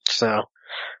 So,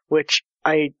 which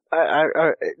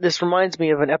this reminds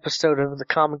me of an episode of the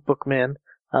Comic Book Men,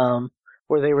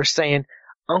 where they were saying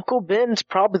Uncle Ben's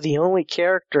probably the only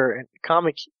character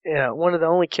in one of the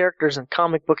only characters in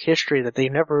comic book history that they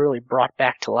never really brought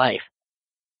back to life.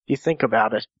 If you think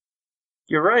about it.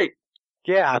 You're right.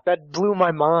 Yeah, that blew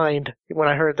my mind when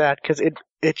I heard that, cause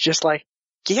it's just like,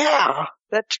 yeah,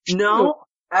 that's true. No,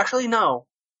 actually no.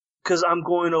 Cause I'm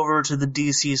going over to the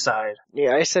DC side.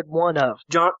 Yeah, I said one of.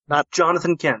 Not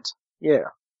Jonathan Kent.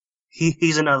 Yeah.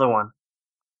 He's another one.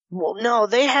 Well, no,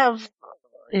 they have,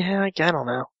 yeah, I don't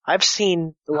know. I've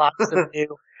seen lots of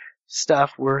new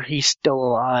stuff where he's still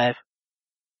alive.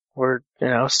 Where,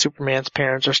 Superman's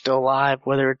parents are still alive,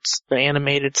 whether it's the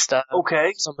animated stuff.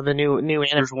 Okay. Some of the new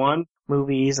animated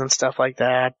movies and stuff like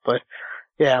that, but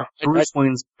yeah. Bruce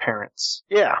Wayne's parents.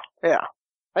 Yeah. I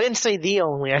didn't say the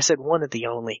only, I said one of the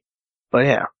only. But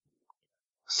yeah.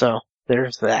 So,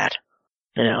 there's that.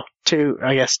 Two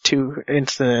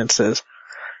incidences.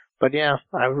 But yeah,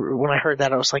 when I heard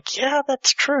that, I was like, yeah,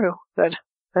 that's true. That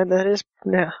is,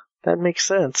 yeah, that makes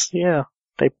sense. Yeah.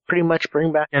 They pretty much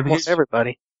bring back almost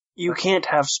everybody. You can't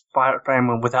have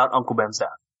Spider-Man without Uncle Ben's death.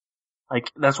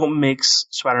 Like, that's what makes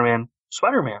Spider-Man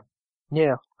Spider-Man.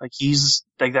 Yeah. Like,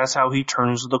 that's how he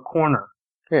turns the corner.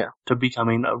 Yeah. To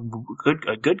becoming a good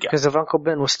guy. Because if Uncle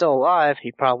Ben was still alive,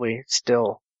 he'd probably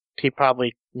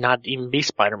not even be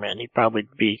Spider-Man. He'd probably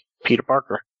be Peter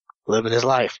Parker, living his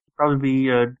life.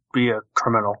 Probably be a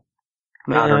criminal.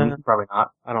 Probably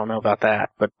not. I don't know about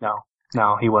that, but no,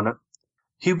 he wouldn't.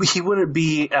 He wouldn't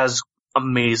be as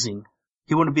amazing.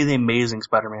 He wouldn't be the amazing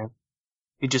Spider-Man.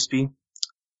 He'd just be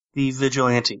the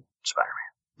vigilante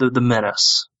Spider-Man, the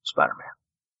menace Spider-Man.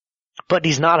 But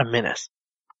he's not a menace.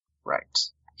 Right.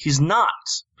 He's not,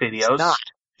 Videos. He's not.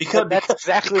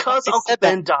 Because Uncle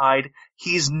Ben died,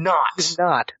 he's not. He's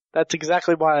not. That's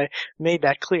exactly why I made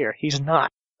that clear. He's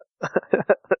not.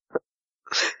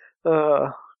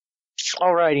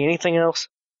 Alrighty, anything else?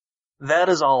 That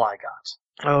is all I got.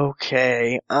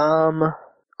 Okay,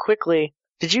 quickly,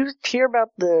 did you hear about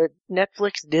the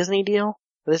Netflix Disney deal?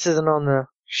 This isn't on the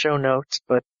show notes,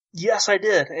 but... Yes, I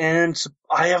did, and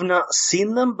I have not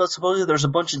seen them, but supposedly there's a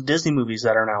bunch of Disney movies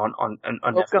that are now on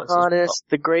Netflix. Pocahontas,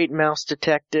 The Great Mouse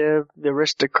Detective, The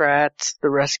Aristocrats, The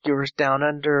Rescuers Down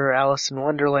Under, Alice in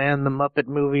Wonderland, The Muppet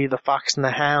Movie, The Fox and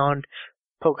the Hound,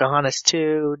 Pocahontas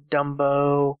 2,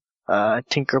 Dumbo,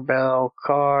 Tinkerbell,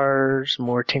 Cars,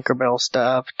 more Tinkerbell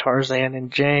stuff, Tarzan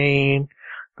and Jane,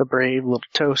 The Brave Little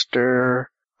Toaster,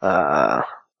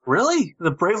 Really?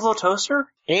 The Brave Little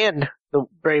Toaster? And The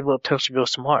Brave Little Toaster Goes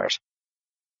to Mars.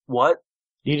 What?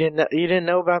 You didn't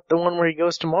know about the one where he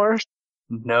goes to Mars?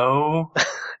 No.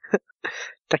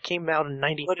 That came out in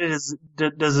 90. What is?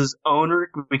 Does his owner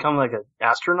become like an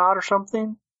astronaut or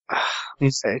something?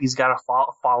 He's got to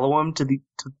follow him to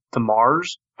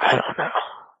Mars. I don't know.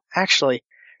 Actually,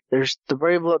 there's The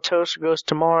Brave Little Toaster Goes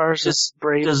to Mars. Does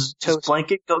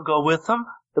Blanket go with him?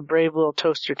 The Brave Little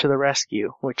Toaster to the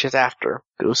Rescue, which is after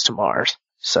Goes to Mars.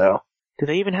 So, do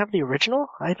they even have the original?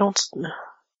 I don't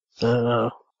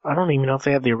even know if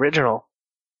they have the original.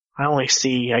 I only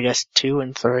see, I guess, 2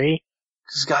 and 3.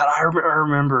 God, I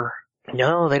remember.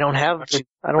 No, they don't have.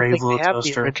 I don't think they have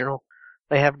the original.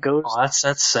 They have Goes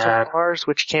that's sad. to Mars,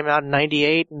 which came out in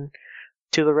 98, and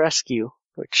To the Rescue,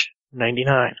 which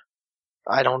 99.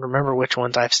 I don't remember which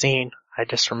ones I've seen. I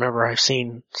just remember I've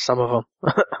seen some of them.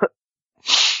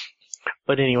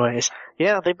 But anyways,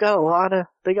 yeah, they got a lot of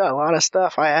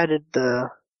stuff. I added the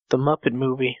Muppet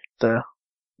movie, the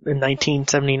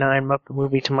 1979 Muppet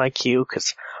movie to my queue,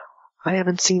 cause I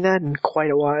haven't seen that in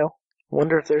quite a while.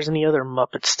 Wonder if there's any other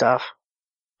Muppet stuff.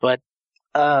 But,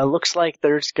 looks like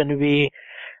they're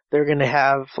gonna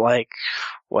have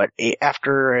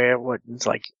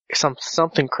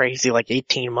something crazy, like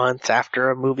 18 months after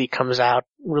a movie comes out,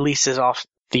 releases off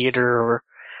theater, or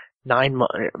 9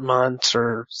 months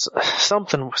or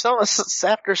something.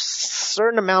 After a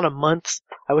certain amount of months,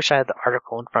 I wish I had the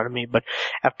article in front of me, but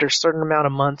after a certain amount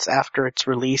of months after it's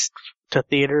released to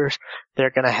theaters,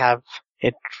 they're gonna have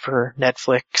it for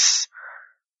Netflix.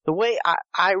 The way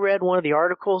I read one of the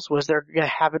articles was they're gonna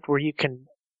have it where you can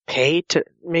pay to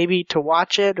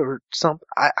watch it or something.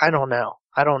 I don't know.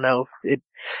 I don't know. It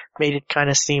made it kind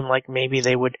of seem like maybe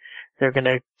they're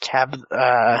gonna have,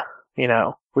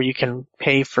 where you can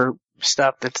pay for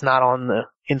stuff that's not on the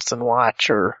Instant Watch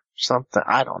or something.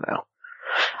 I don't know.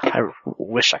 I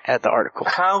wish I had the article.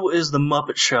 How is the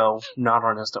Muppet Show not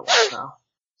on Instant Watch now?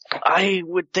 I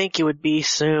would think it would be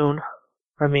soon.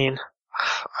 I mean,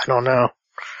 I don't know.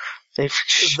 The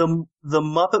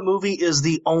Muppet movie is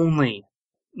the only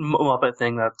Muppet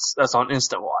thing that's on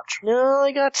Instant Watch. No,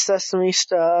 they got Sesame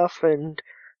stuff, and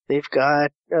they've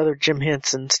got other Jim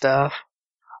Henson stuff.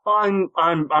 I'm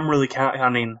really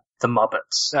counting the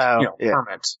Muppets. Oh, yeah.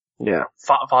 Kermit. Yeah.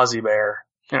 Fozzie Bear.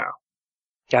 Yeah.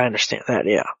 I understand that,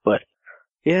 yeah. But,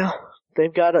 yeah,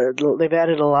 they've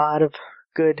added a lot of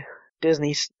good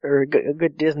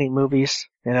good Disney movies,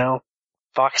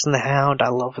 Fox and the Hound, I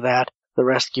love that. The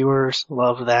Rescuers,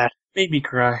 love that. Made me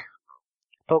cry.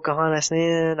 Pocahontas,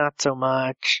 not so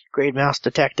much. Great Mouse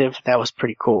Detective, that was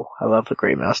pretty cool. I love the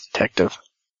Great Mouse Detective.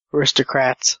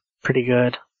 Aristocrats, pretty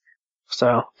good.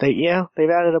 So, they've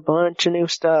added a bunch of new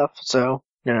stuff. So,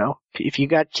 if you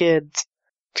got kids,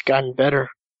 it's gotten better.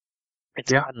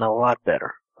 It's gotten a lot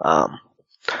better.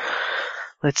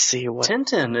 Let's see what.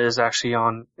 Tintin is actually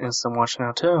on Instant Watch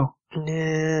now too.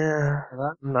 Yeah,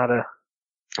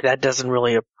 that doesn't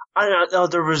really. I know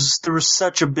there was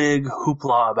such a big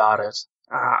hoopla about it.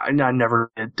 I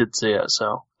never did see it,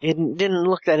 so it didn't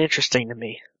look that interesting to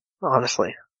me,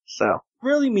 honestly. So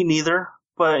really, me neither.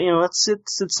 But it's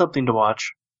something to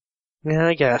watch. Yeah,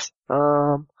 I guess.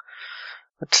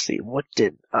 Let's see, what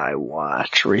did I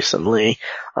watch recently?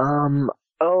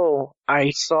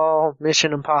 I saw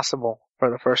Mission Impossible for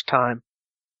the first time.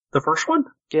 The first one?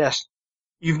 Yes.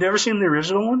 You've never seen the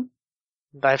original one?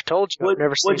 I've told you, I've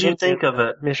never seen. What did you think of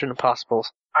it? Mission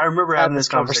Impossibles. I remember having this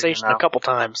conversation a couple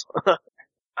times.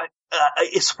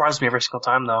 It surprised me every single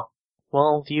time, though.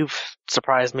 Well, you've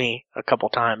surprised me a couple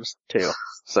times too.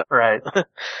 So. Right.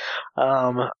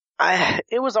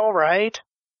 It was all right.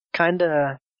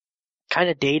 Kinda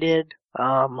dated.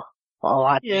 A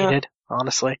lot dated,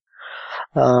 honestly.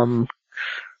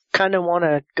 Kinda want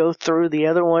to go through the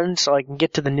other one so I can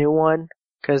get to the new one,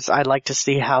 because I'd like to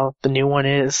see how the new one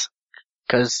is.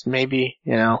 Because maybe,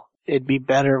 it'd be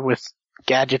better with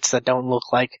gadgets that don't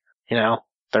look like,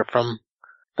 they're from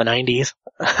the 90s.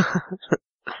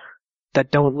 That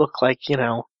don't look like,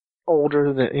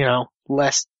 older than,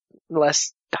 less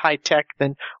high tech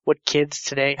than what kids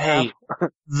today have. Hey,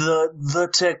 the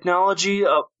technology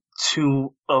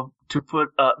to put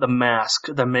the mask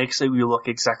that makes you look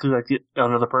exactly like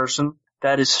another person,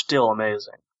 that is still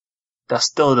amazing. That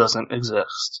still doesn't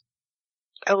exist.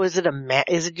 Oh, is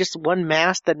it just one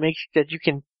mask that you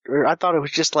can, or I thought it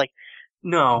was just like,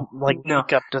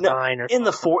 makeup design or in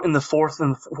the fourth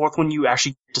one you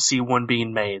actually get to see one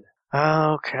being made.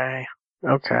 Oh, okay.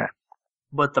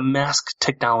 But the mask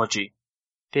technology.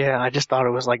 Yeah, I just thought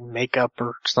it was like makeup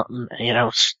or something,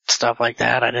 stuff like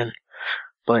that. I didn't,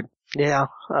 but yeah,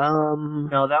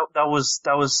 No, that was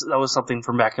something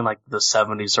from back in like the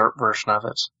 70s version of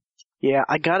it. Yeah,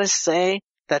 I gotta say,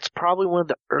 that's probably one of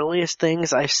the earliest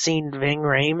things I've seen Ving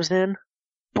Rhames in.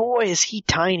 Boy, is he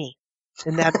tiny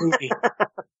in that movie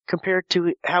compared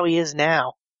to how he is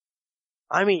now.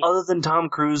 I mean, other than Tom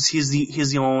Cruise, he's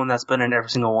the only one that's been in every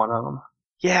single one of them.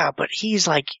 Yeah, but he's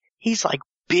like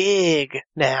big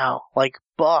now, like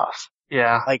buff.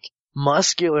 Yeah. Like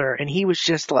muscular, and he was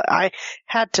just like, I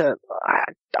had to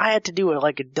do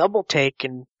a double take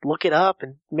and look it up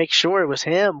and make sure it was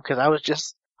him, because I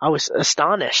was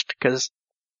astonished, because,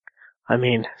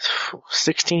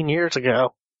 16 years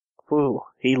ago,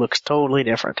 he looks totally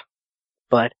different.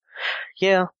 But,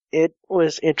 yeah, it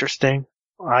was interesting.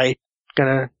 I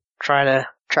gonna try to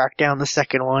track down the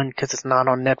second one, because it's not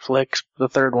on Netflix. The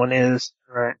third one is.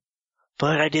 Right.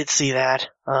 But I did see that.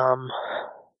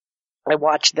 I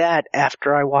watched that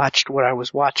after I watched what I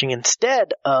was watching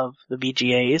instead of the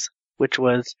VGAs, which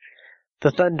was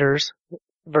the Thunders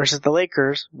versus the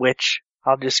Lakers, which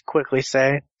I'll just quickly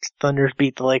say, Thunders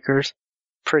beat the Lakers.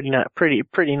 Pretty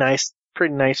nice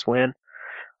win.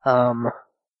 The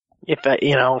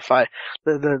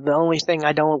only thing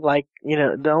I don't like,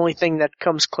 the only thing that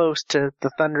comes close to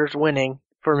the Thunders winning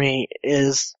for me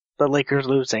is the Lakers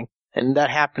losing. And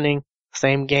that happening,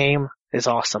 same game, is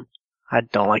awesome. I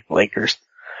don't like the Lakers.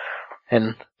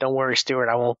 And don't worry, Stuart,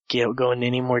 I won't go into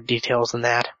any more details than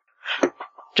that.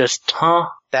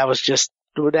 That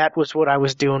was what I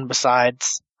was doing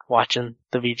besides watching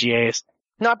the VGAs.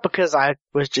 Not because I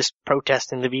was just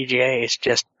protesting the VGAs,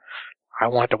 just I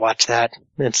wanted to watch that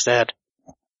instead.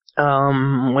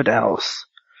 What else?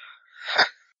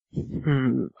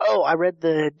 I read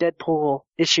the Deadpool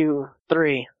issue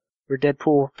 3 where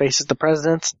Deadpool faces the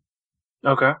presidents.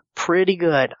 Okay. Pretty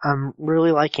good. I'm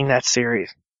really liking that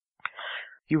series.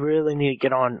 You really need to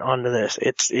get onto this.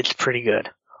 It's pretty good.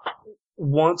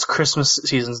 Once Christmas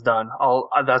season's done,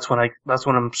 that's when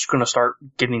I'm just gonna start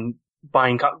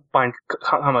buying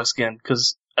comics again.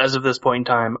 Because as of this point in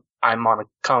time, I'm on a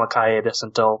comic hiatus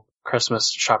until Christmas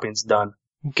shopping's done.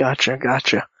 Gotcha.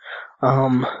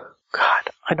 God,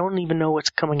 I don't even know what's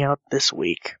coming out this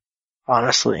week,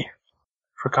 honestly.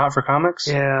 For comics?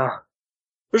 Yeah.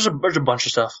 There's a bunch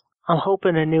of stuff. I'm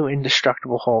hoping a new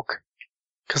Indestructible Hulk.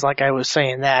 Cause like I was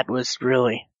saying, that looks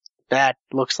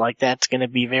like that's gonna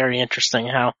be very interesting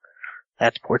how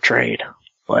that's portrayed.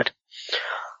 But,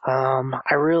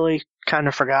 I really kind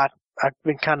of forgot. I've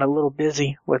been kind of a little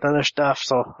busy with other stuff,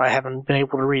 so I haven't been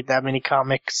able to read that many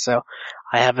comics, so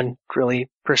I haven't really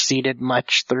proceeded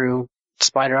much through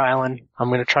Spider Island. I'm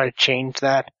gonna try to change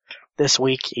that this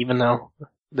week, even though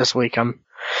this week I'm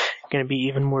gonna be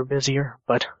even more busier,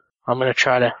 but I'm gonna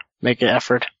try to make an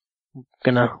effort.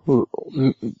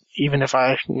 Even if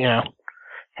I,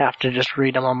 have to just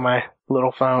read them on my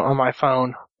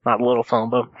phone, not little phone,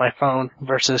 but my phone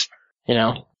versus,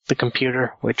 the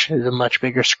computer, which is a much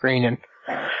bigger screen and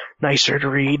nicer to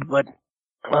read, but,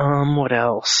 what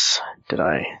else did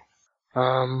I,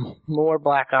 more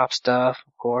Black Ops stuff,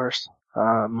 of course,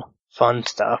 fun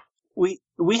stuff. We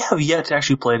have yet to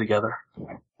actually play together.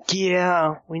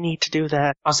 Yeah, we need to do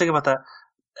that. I was thinking about that.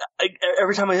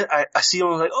 Every time I see him, I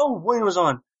was like, oh, Wayne was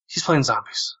on. He's playing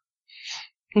zombies.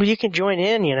 Well, you can join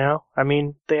in, I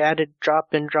mean, they added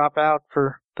drop in, drop out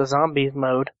for the zombies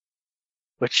mode,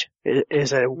 which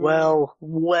is a well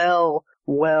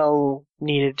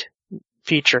needed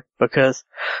feature, because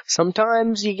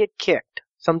sometimes you get kicked.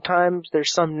 Sometimes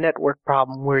there's some network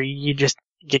problem where you just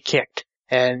get kicked.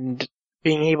 And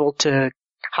being able to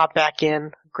hop back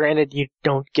in, granted you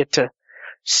don't get to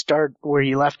start where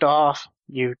you left off.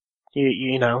 Before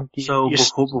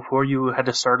you had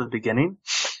to start at the beginning?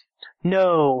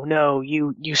 No,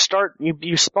 you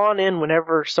spawn in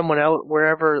whenever someone else,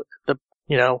 wherever the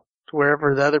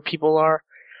other people are.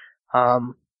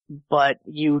 But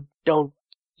you don't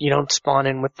spawn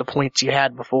in with the points you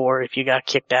had before if you got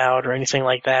kicked out or anything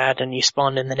like that, and you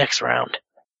spawn in the next round.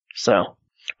 So,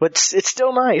 but it's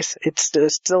still nice. It's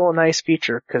still a nice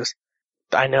feature, because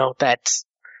I know that's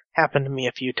happened to me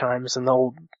a few times in the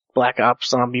old Black Ops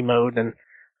zombie mode, and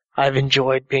I've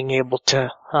enjoyed being able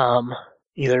to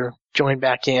either join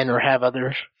back in or have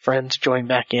other friends join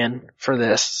back in for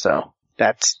this. So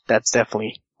that's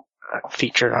definitely a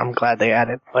feature I'm glad they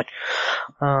added. But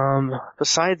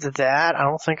besides that, I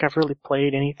don't think I've really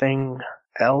played anything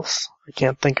else. I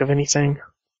can't think of anything.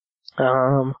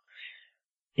 Yeah,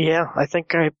 I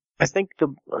think I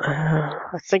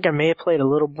may have played a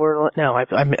little Borderlands. No, I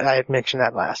had mentioned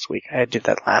that last week. I did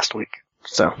that last week.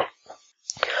 So,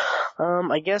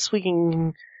 I guess we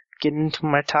can get into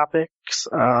my topics.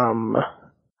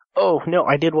 Oh, no,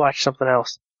 I did watch something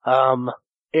else.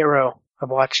 Arrow. I've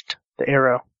watched the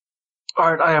Arrow.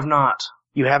 Alright, I have not.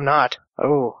 You have not?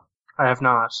 Oh. I have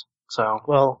not, so.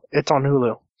 Well, it's on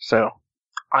Hulu, so.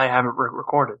 I haven't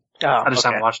recorded. Oh, I just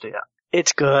okay. haven't watched it yet.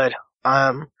 It's good.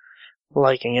 I'm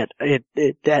liking it.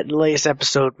 That latest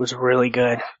episode was really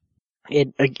good.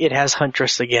 It has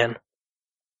Huntress again.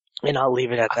 And I'll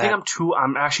leave it at that. I think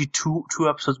I'm actually two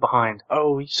episodes behind.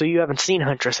 Oh, so you haven't seen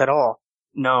Huntress at all?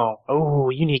 No. Oh,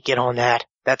 you need to get on that.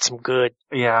 That's some good.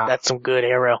 Yeah. That's some good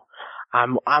Arrow.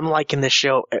 I'm liking this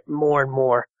show more and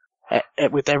more.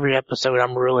 With every episode,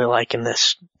 I'm really liking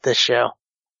this show.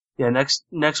 Yeah,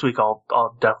 next week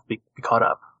I'll definitely be caught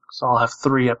up. So I'll have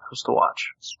 3 episodes to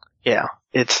watch. Yeah,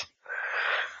 it's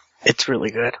really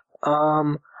good.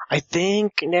 I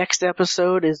think next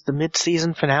episode is the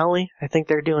mid-season finale. I think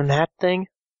they're doing that thing.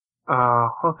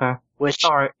 Okay. Which,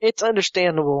 alright. It's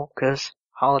understandable, because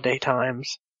holiday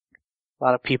times, a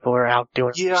lot of people are out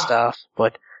doing stuff,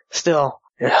 but still,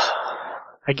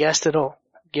 I guess it'll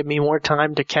give me more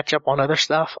time to catch up on other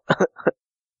stuff.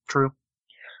 True.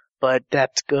 But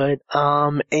that's good.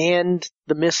 And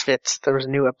The Misfits, there was a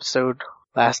new episode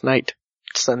last night,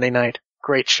 Sunday night.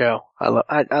 Great show. I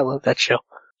love that show.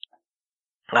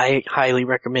 I highly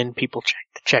recommend people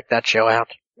check that show out.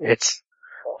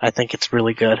 I think it's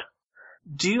really good.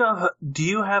 Do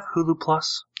you have Hulu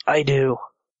Plus? I do.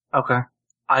 Okay.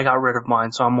 I got rid of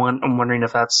mine, so I'm wondering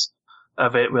if that's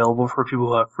available for people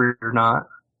who have free or not.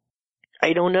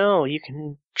 I don't know. You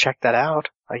can check that out,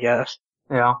 I guess.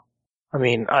 Yeah. I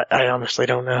mean, I honestly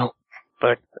don't know,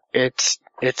 but it's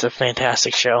a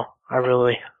fantastic show. I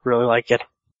really, really like it.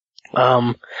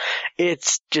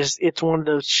 It's one of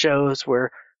those shows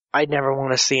where I never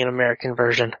want to see an American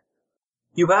version.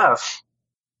 You have.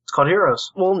 It's called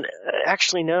Heroes. Well,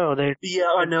 actually, no. Yeah,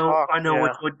 I know. talk, I know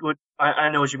yeah. what. I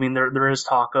know what you mean. There is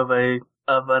talk of an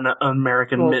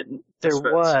American Well, mitten. there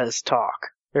was talk.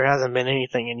 There hasn't been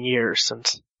anything in years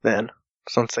since then.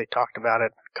 Since they talked about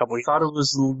it a couple I years. thought it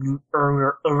was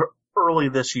early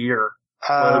this year.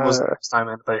 Well, it wasn't the last time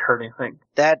I heard anything.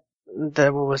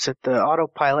 What was it? The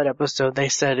autopilot episode. They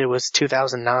said it was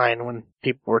 2009 when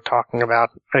people were talking about.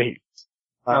 Okay,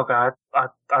 I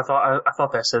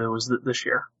thought they said it was this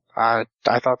year. I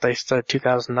thought they said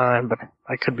 2009, but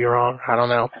I could be wrong. I don't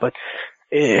know, but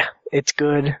it's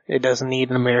good. It doesn't need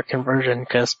an American version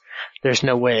because there's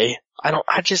no way. I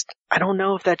don't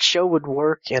know if that show would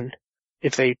work and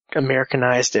if they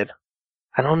Americanized it.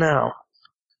 I don't know.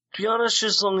 To be honest,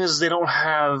 as long as they don't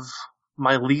have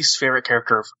my least favorite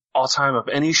character of all time of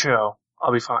any show,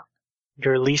 I'll be fine.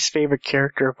 Your least favorite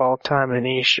character of all time in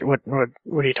any show? What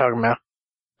are you talking about?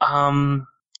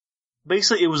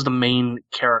 Basically it was the main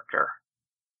character.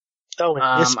 Oh,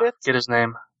 in Misfits? Get his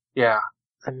name. Yeah.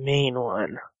 The main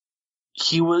one.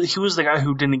 He was the guy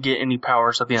who didn't get any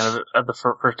powers at the end of the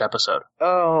first episode.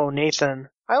 Oh, Nathan.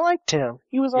 I liked him.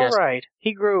 He was Yes. alright.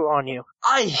 He grew on you.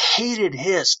 I hated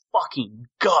his fucking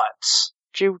guts.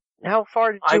 How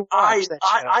far did you watch that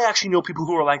show? I actually know people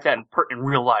who are like that in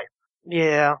real life.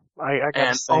 Yeah, I gotta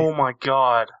And say. oh my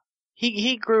god.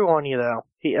 He grew on you though.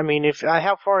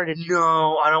 How far did you?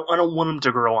 No, I don't want him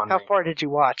to grow on me. How far did you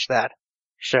watch that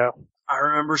show? I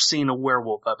remember seeing a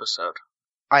werewolf episode.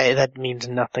 That means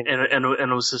nothing. And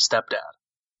it was his stepdad.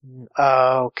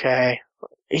 Okay.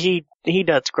 He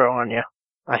does grow on you.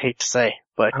 I hate to say,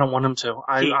 but I don't want him to.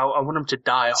 I want him to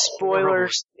die.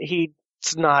 Spoilers. He's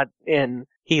not in.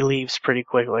 He leaves pretty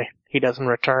quickly. He doesn't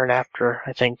return after,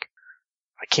 I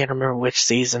can't remember which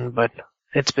season, but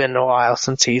it's been a while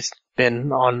since he's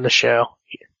been on the show.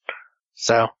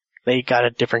 So they got a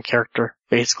different character,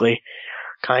 basically.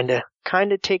 Kinda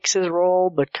takes his role,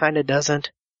 but kinda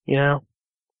doesn't, you know?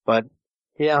 But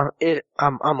yeah,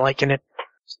 I'm liking it.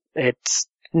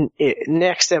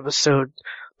 Next episode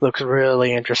looks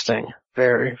really interesting.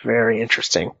 Very, very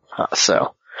interesting.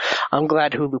 So I'm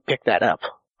glad Hulu picked that up.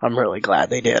 I'm really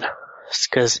glad they did.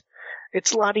 Cause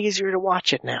it's a lot easier to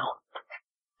watch it now.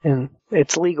 And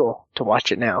it's legal to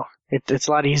watch it now. It's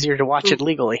a lot easier to watch it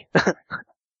legally.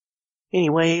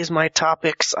 Anyways, my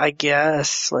topics, I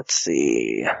guess. Let's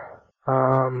see.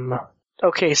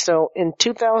 Okay, so in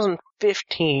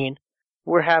 2015,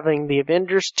 we're having the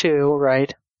Avengers 2,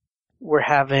 right? We're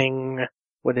having,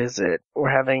 what is it? We're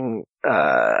having,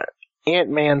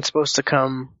 Ant-Man supposed to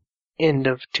come end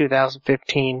of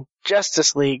 2015.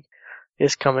 Justice League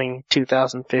is coming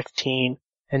 2015.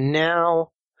 And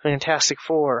now Fantastic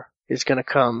Four is gonna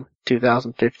come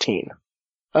 2015.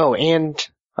 Oh, and,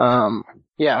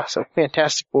 so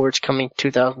Fantastic Four is coming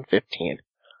 2015.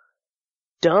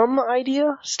 Dumb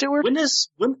idea, Stuart? When is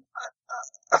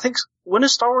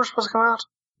Star Wars supposed to come out?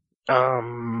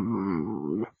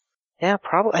 Yeah,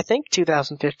 probably, I think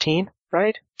 2015,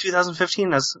 right? 2015,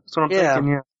 that's what I'm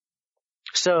thinking, yeah.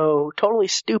 So, totally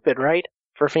stupid, right?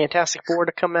 For Fantastic Four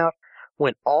to come out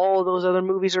when all those other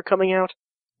movies are coming out?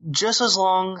 Just as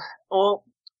long, well,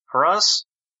 for us,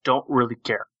 don't really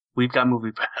care. We've got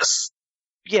Movie Pass.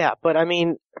 Yeah, but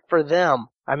for them,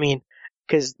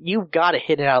 cause you've gotta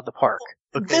hit it out of the park.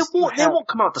 They won't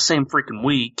come out the same freaking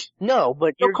week. No,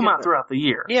 but they'll come out throughout the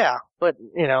year. Yeah, but,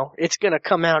 it's gonna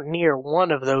come out near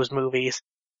one of those movies,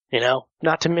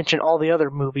 not to mention all the other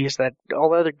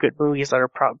good movies that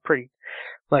are pretty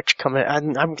much coming.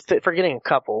 I'm forgetting a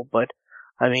couple, but,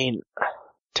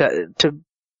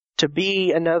 to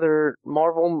be another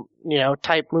Marvel,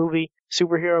 type movie,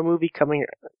 superhero movie coming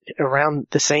around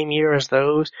the same year as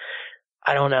those,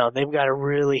 I don't know. They've got to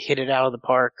really hit it out of the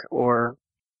park, or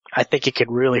I think it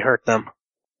could really hurt them.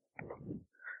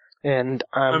 And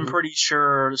I'm pretty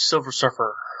sure Silver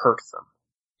Surfer hurt them.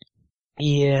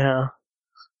 Yeah,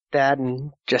 that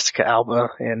and Jessica Alba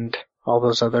and all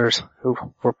those others who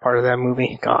were part of that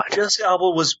movie. God, Jessica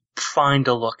Alba was fine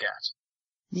to look at.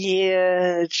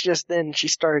 Yeah, it's just then she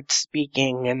started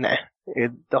speaking and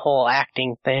the whole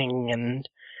acting thing, and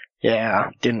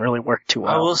didn't really work too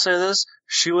well. I will say this: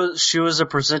 she was a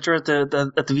presenter at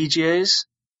the VGAs.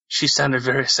 She sounded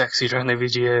very sexy during the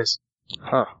VGAs.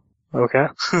 Huh. Okay.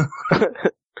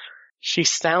 She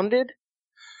sounded?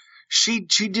 She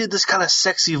did this kind of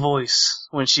sexy voice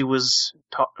when she was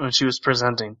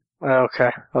presenting.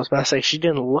 Okay. I was about to say she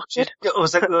didn't look it. It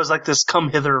was like this come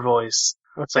hither voice.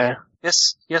 Okay. Like,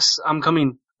 yes, I'm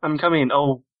coming.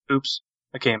 Oh, oops,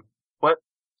 I came. What?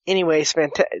 Anyways,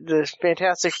 the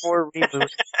Fantastic Four reboot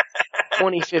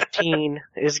 2015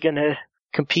 is gonna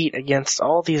compete against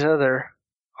all these other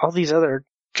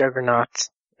juggernauts,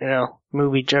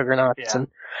 movie juggernauts. Yeah.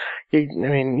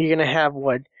 And, you're gonna have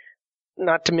what,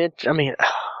 not to mention,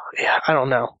 yeah, I don't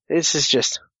know. This is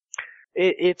just,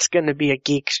 it's gonna be a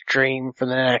geek's dream for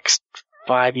the next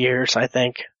 5 years, I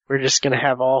think. We're just gonna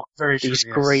have all Very these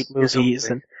true, great yes. movies,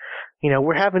 and,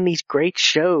 we're having these great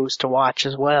shows to watch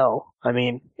as well.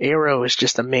 Arrow is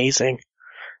just amazing.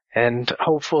 And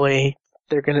hopefully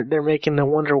they're making the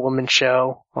Wonder Woman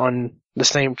show on the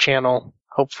same channel.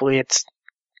 Hopefully it's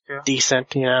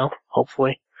decent,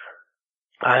 hopefully.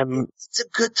 It's a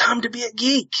good time to be a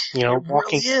geek.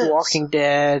 Walking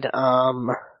Dead,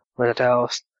 what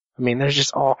else? There's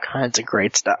just all kinds of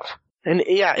great stuff. And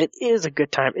yeah, it is a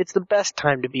good time. It's the best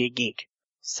time to be a geek.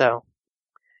 So,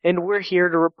 and we're here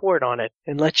to report on it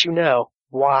and let you know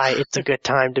why it's a good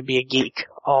time to be a geek.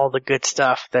 All the good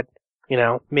stuff that,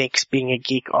 makes being a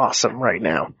geek awesome right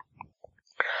now.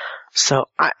 So,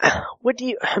 I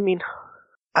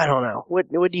don't know.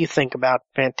 What do you think about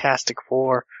Fantastic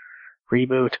Four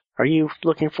reboot? Are you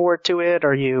looking forward to it?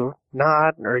 Are you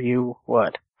not? Are you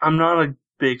what? I'm not a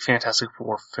big Fantastic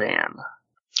Four fan.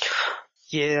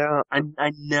 Yeah.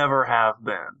 I never have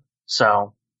been.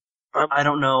 So, I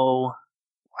don't know.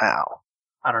 Wow.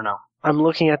 I don't know. I'm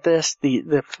looking at this.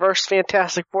 The first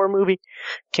Fantastic Four movie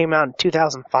came out in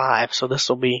 2005, so this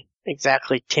will be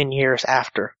exactly 10 years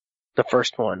after the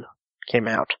first one came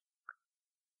out.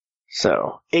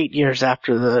 So, 8 years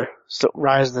after the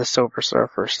Rise of the Silver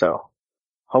Surfer, so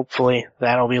hopefully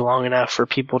that'll be long enough for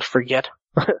people to forget.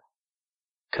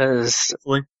 Cause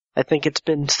I think it's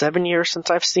been 7 years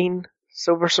since I've seen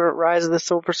Rise of the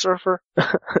Silver Surfer.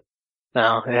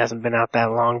 No, it hasn't been out that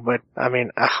long, but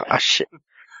shit.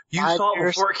 You saw it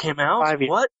before it came out? 5 years.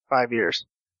 What? 5 years.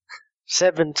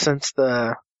 7 since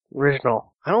the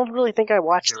original. I don't really think I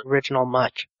watched the original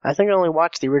much. I think I only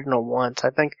watched the original once. I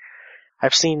think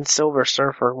I've seen Silver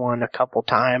Surfer one a couple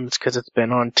times because it's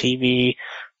been on TV.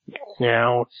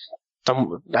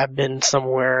 I've been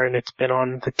somewhere and it's been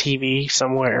on the TV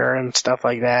somewhere and stuff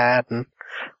like that. And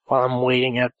while I'm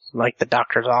waiting at like the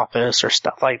doctor's office or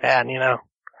stuff like that,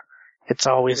 it's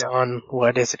always on,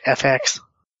 what is it, FX?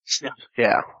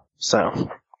 Yeah. So,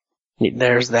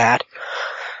 there's that.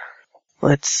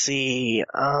 Let's see,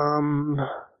 we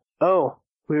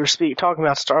were talking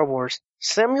about Star Wars.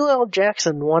 Samuel L.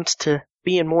 Jackson wants to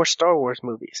be in more Star Wars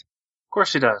movies. Of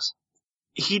course he does.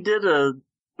 He did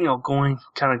going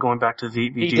back to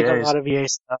VGAs. He did a lot of VA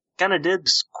stuff. Kind of did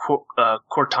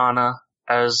Cortana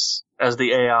as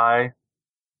the AI.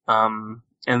 And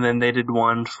then they did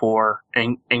one for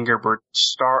Angry Bird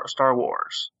Star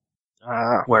Wars.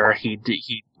 Where he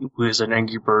was an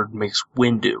Angry Bird makes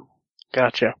Windu.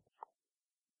 Gotcha.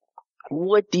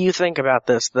 What do you think about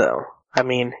this, though?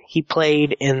 He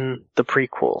played in the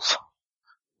prequels.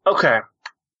 Okay.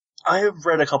 I have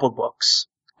read a couple books,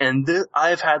 and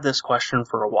I've had this question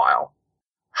for a while.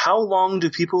 How long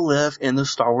do people live in the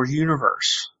Star Wars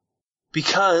universe?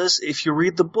 Because if you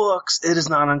read the books, it is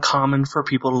not uncommon for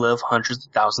people to live hundreds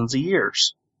of thousands of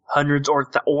years. Hundreds or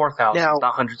thousands, now,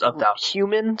 not hundreds of thousands.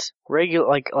 Humans?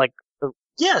 Like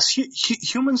Yes,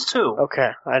 humans too.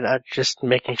 Okay, I'm just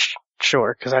making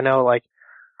sure, because I know,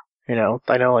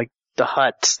 the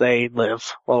Hutts, they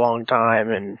live a long time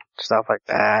and stuff like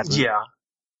that. Yeah.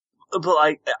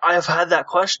 But I've had that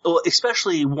question,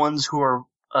 especially ones who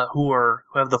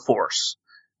have the Force.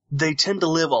 They tend to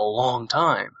live a long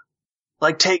time.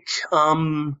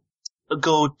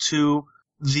 Go to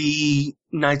the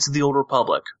Knights of the Old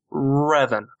Republic.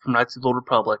 Revan from Knights of the Old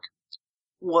Republic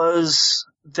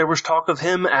there was talk of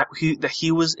him that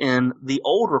he was in the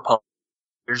Old Republic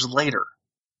years later.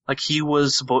 He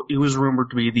was rumored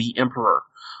to be the Emperor.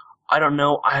 I don't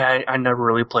know. I never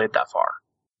really played that far.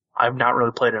 I've not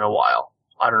really played in a while.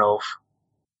 I don't know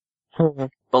if,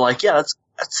 but that's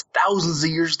thousands of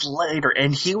years later,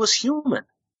 and he was human.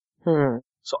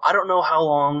 So I don't know how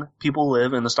long people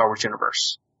live in the Star Wars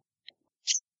universe.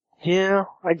 Yeah,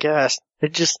 I guess.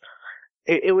 It just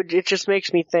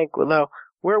makes me think,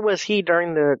 where was he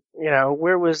during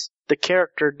where was the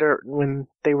character when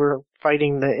they were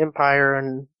fighting the Empire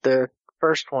and the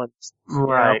first ones?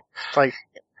 Right.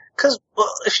 Because,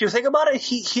 if you think about it,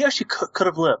 he actually could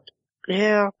have lived.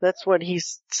 Yeah, that's what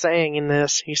he's saying in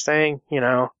this. He's saying,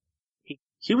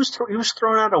 he was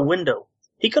thrown out a window.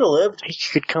 He could have lived. He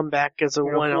could come back as a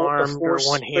one-armed or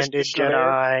one-handed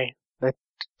Jedi that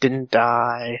didn't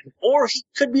die. Or he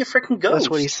could be a freaking ghost. That's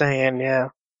what he's saying, yeah.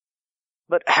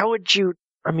 But how would he,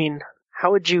 I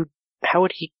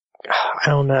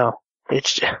don't know.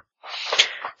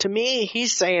 To me,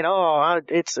 he's saying,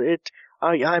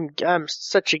 I'm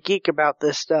such a geek about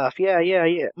this stuff. Yeah.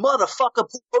 Motherfucker,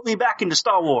 put me back into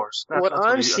Star Wars. What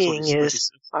I'm seeing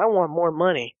is, I want more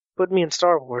money. Put me in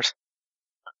Star Wars.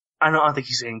 I don't think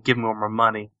he's saying give me more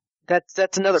money.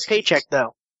 That's another paycheck,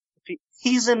 though.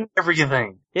 He's in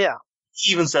everything. Yeah.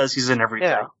 He even says he's in everything.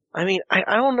 Yeah. I mean,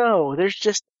 I don't know. There's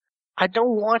just, I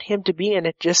don't want him to be in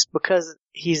it just because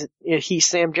he's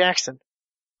Sam Jackson.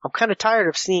 I'm kind of tired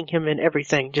of seeing him in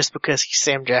everything just because he's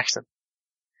Sam Jackson.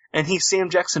 And he's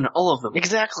Sam Jackson in all of them.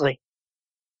 Exactly.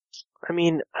 I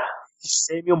mean, he's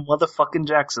Samuel motherfucking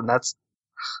Jackson.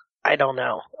 I don't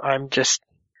know. I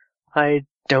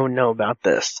don't know about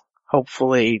this.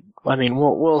 Hopefully, I mean,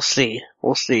 we'll see.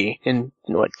 We'll see in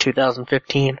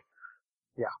 2015.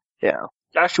 Yeah. Yeah.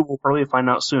 Actually, we'll probably find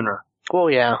out sooner. Well,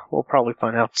 yeah, we'll probably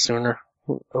find out sooner,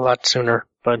 a lot sooner.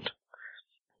 But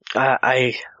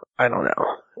I don't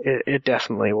know. It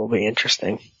definitely will be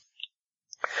interesting.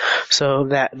 So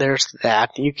there's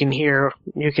that. You can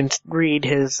read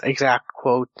his exact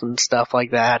quotes and stuff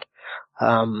like that.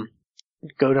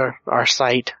 Go to our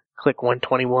site, click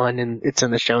 121, and it's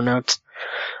in the show notes.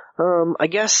 I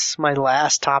guess my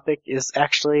last topic is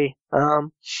actually,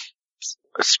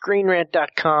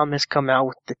 ScreenRant.com has come out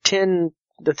with the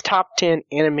top 10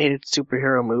 animated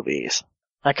superhero movies.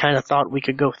 I kind of thought we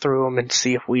could go through them and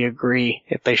see if we agree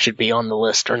if they should be on the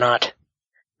list or not.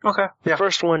 Okay. Yeah. The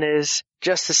first one is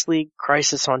Justice League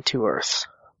Crisis on Two Earths.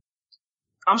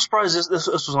 I'm surprised this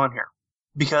was on here.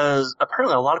 Because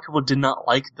apparently a lot of people did not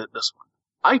like this one.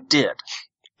 I did.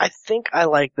 I think I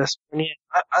like this one. Yeah.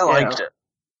 I liked it.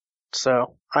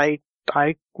 So, I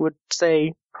would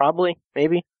say probably,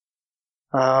 maybe.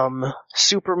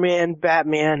 Superman,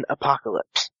 Batman,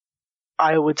 Apocalypse.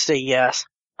 I would say yes.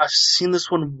 I've seen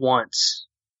this one once.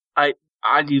 I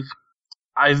can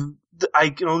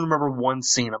only remember one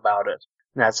scene about it.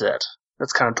 And that's it.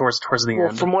 That's kind of towards the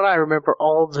end. From what I remember,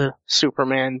 all the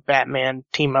Superman, Batman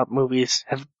team-up movies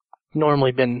have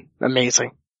normally been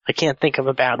amazing. I can't think of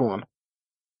a bad one.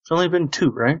 It's only been 2,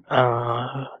 right?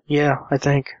 Yeah, I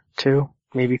think 2,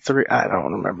 maybe 3. I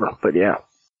don't remember, but yeah.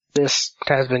 I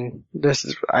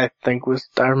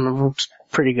remember was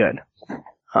pretty good.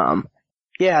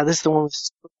 Yeah, this is the one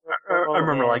with, I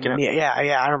remember liking it. Yeah,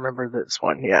 I remember this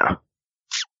one, yeah.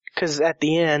 Cause at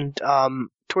the end,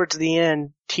 towards the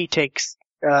end, he takes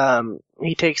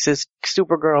his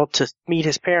Supergirl to meet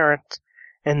his parents,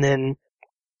 and then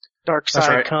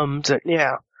Darkseid comes,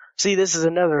 yeah. See, this is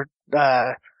another,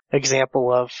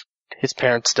 example of his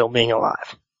parents still being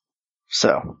alive.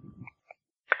 So,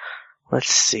 let's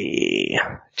see.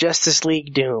 Justice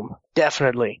League Doom.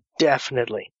 Definitely. Yes,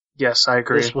 I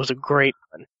agree. This was a great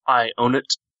one. I own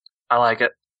it. I like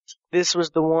it. This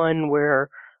was the one where,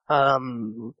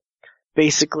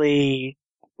 basically,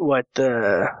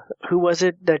 who was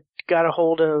it that got a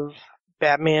hold of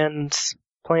Batman's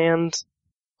plans?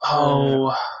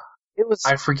 Oh. It was.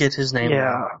 I forget his name.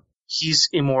 Yeah. He's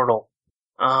immortal.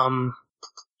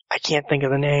 I can't think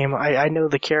of the name. I know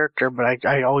the character, but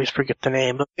I always forget the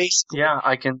name. But basically. Yeah,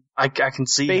 I can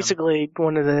see basically, him.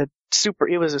 one of the it's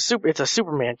a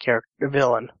Superman character,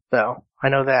 villain, though. I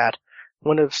know that.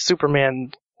 One of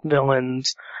Superman's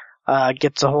villains,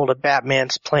 gets a hold of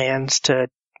Batman's plans to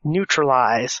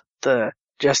neutralize the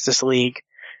Justice League,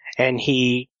 and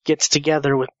he gets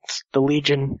together with the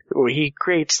Legion, or he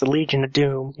creates the Legion of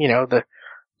Doom, nemesis,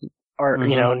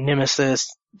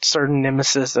 certain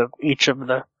nemesis of each of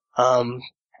the,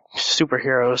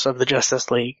 superheroes of the Justice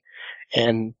League,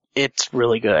 and it's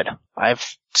really good.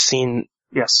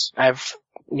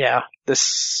 This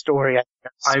story.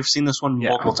 I've seen this one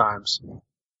multiple times.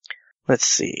 Let's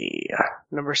see.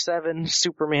 Number 7,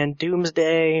 Superman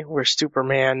Doomsday, where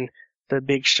Superman, the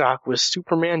big shock was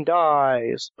Superman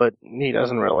dies, but he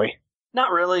doesn't really.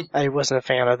 Not really. I wasn't a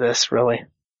fan of this, really.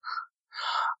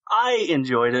 I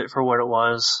enjoyed it for what it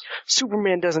was.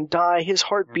 Superman doesn't die, his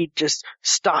heartbeat just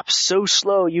stops so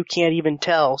slow you can't even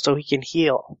tell, so he can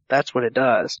heal. That's what it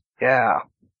does. Yeah.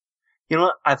 You know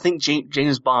what? I think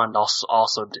James Bond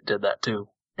also did that too.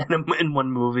 In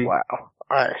one movie. Wow.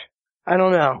 I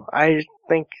don't know. I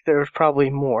think there's probably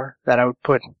more that I would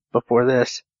put before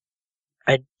this.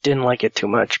 I didn't like it too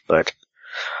much, but.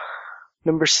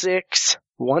 Number 6,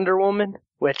 Wonder Woman,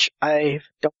 which I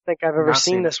don't think I've ever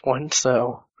seen this one,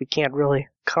 so we can't really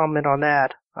comment on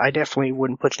that. I definitely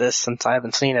wouldn't put this since I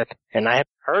haven't seen it, and I haven't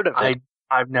heard of it.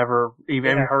 I've never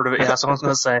even heard of it. Yeah, that's what I was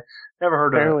going to say. Never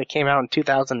heard of it. Apparently came out in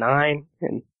 2009,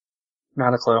 and.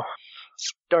 Not a clue.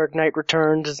 Dark Knight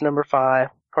Returns is number 5,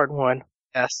 part 1.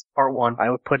 Yes. Part 1. I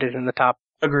would put it in the top.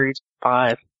 Agreed.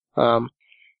 5.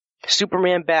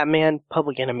 Superman, Batman,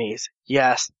 Public Enemies.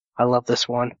 Yes. I love this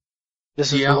one.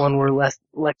 This is the one where Lex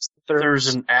Luthor.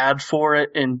 There's an ad for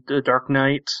it in The Dark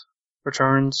Knight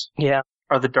Returns. Yeah.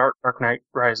 Or The Dark Knight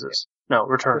Rises. No,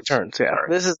 Returns. Returns, yeah. Sorry.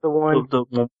 This is the one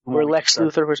where Lex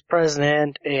Luthor was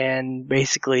president, and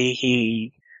basically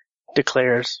he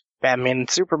declares Batman and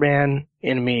Superman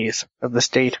enemies of the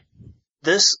state.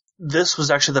 This was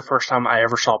actually the first time I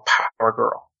ever saw Power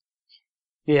Girl.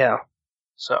 Yeah.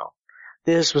 So.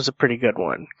 This was a pretty good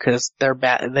one, because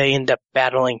they end up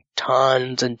battling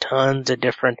tons and tons of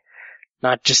different,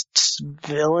 not just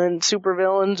super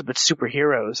villains, but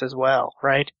superheroes as well,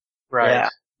 right? Right. Yeah.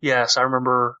 Yes, I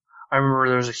remember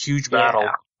there was a huge battle.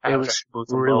 Yeah, it was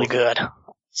really good.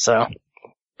 So.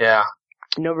 Yeah.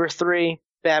 Number 3,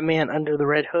 Batman Under the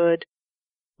Red Hood.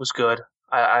 Was good.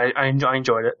 I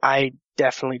enjoyed it. I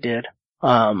definitely did.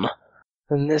 And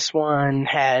this one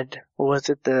had,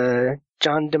 the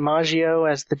John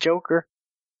DiMaggio as the Joker?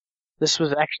 This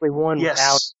was actually one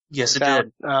without it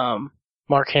did.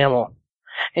 Mark Hamill.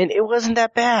 And it wasn't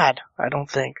that bad, I don't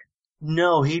think.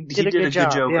 No, he did a good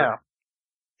Joker. Yeah.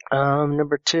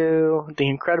 Number 2, The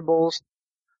Incredibles.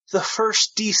 The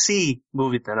first DC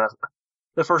movie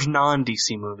the first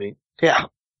non-DC movie. Yeah.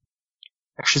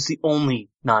 Actually, it's the only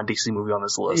non-DC movie on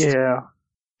this list. Yeah.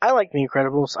 I like The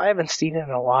Incredibles. I haven't seen it in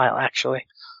a while, actually.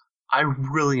 I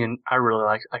really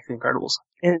like The Incredibles.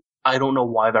 And I don't know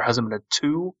why there hasn't been a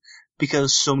 2,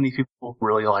 because so many people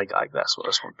really like this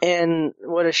one. And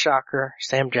what a shocker,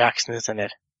 Sam Jackson is in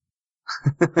it.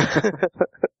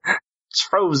 It's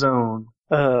Frozone.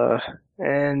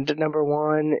 And number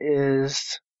 1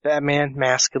 is Batman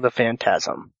Mask of the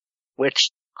Phantasm,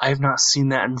 which I have not seen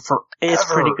that in forever. It's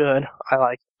pretty good. I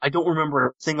like it. I don't remember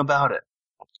a thing about it.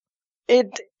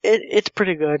 It's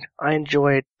pretty good. I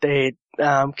enjoy it.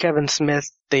 Kevin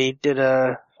Smith, they did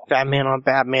a Batman on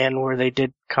Batman where they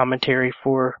did commentary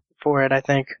for it, I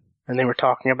think, and they were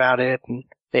talking about it, and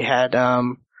they had,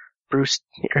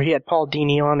 he had Paul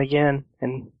Dini on again,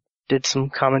 and did some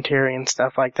commentary and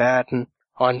stuff like that, and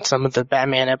on some of the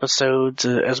Batman episodes,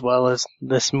 as well as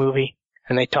this movie,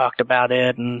 and they talked about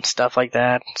it and stuff like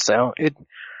that, so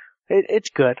it's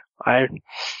good. I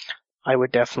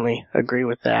would definitely agree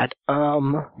with that.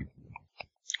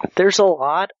 There's a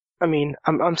lot. I mean,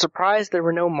 I'm surprised there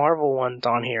were no Marvel ones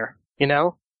on here, you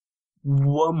know?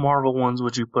 What Marvel ones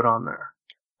would you put on there?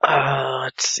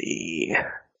 Let's see.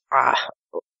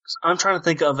 I'm trying to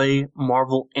think of a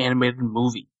Marvel animated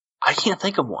movie. I can't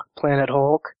think of one. Planet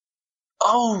Hulk.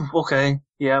 Oh, okay.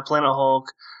 Yeah, Planet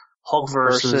Hulk. Hulk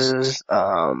versus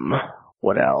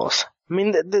what else? I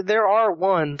mean, there are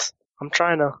ones. I'm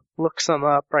trying to look some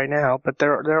up right now, but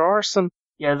there are some.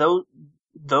 Yeah,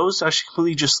 those actually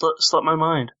completely just slipped my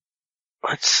mind.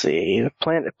 Let's see.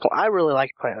 I really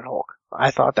liked Planet Hulk.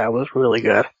 I thought that was really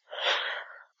good.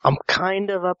 I'm kind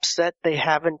of upset they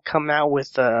haven't come out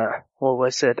with World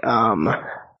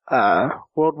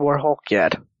War Hulk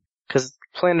yet, because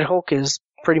Planet Hulk is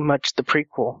pretty much the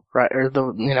prequel, right? Or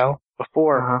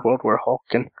before World War Hulk,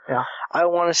 and I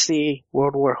want to see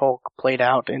World War Hulk played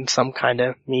out in some kind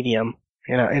of medium,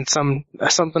 in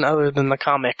something other than the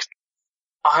comics.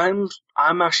 I'm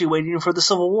actually waiting for the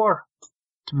Civil War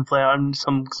to be played out in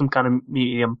some kind of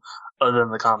medium other than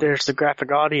the comics. There's the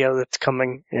graphic audio that's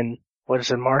coming in,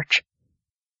 March?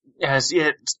 It's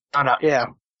not out. Yeah.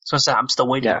 So I'm still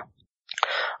waiting.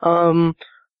 Yeah.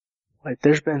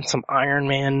 There's been some Iron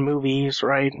Man movies,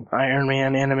 right? Iron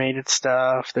Man animated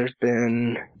stuff. There's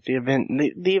been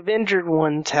the Avenger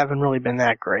ones haven't really been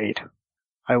that great,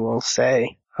 I will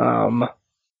say.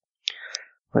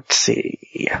 Let's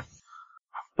see.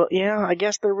 But yeah, I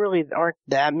guess there really aren't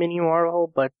that many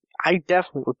Marvel, but I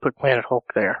definitely would put Planet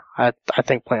Hulk there. I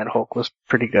think Planet Hulk was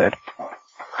pretty good.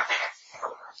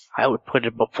 I would put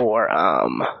it before,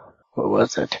 what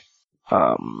was it?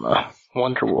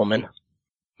 Wonder Woman.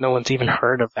 No one's even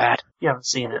heard of that. You haven't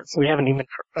seen it. We haven't even,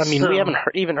 we haven't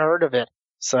even heard of it,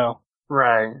 so.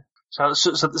 Right. So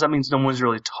that means no one's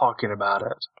really talking about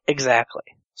it. Exactly.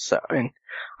 So, and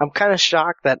I'm kind of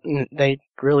shocked that they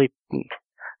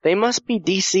must be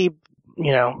DC,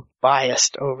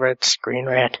 biased over at Screen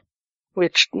Rant,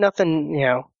 which nothing,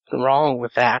 wrong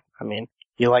with that. I mean,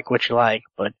 you like what you like,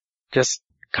 but just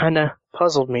kind of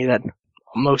puzzled me that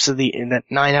that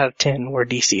 9 out of 10 were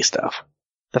DC stuff.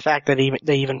 The fact that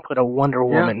they even put a Wonder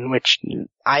Woman, which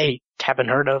I haven't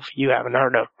heard of, you haven't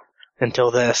heard of until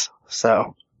this,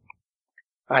 so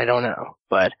I don't know,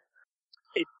 but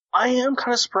I am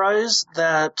kind of surprised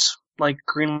that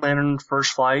Green Lantern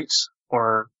First Flight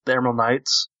or the Emerald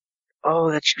Knights.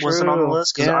 Oh, that's true. Wasn't on the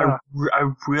list because I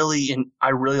really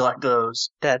like those.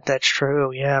 That's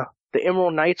true. Yeah, the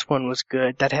Emerald Knights one was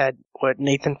good. That had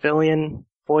Nathan Fillion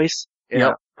voice.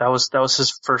 Yeah, That was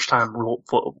his first time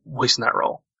voicing that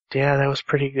role. Yeah, that was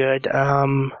pretty good.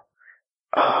 What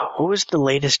was the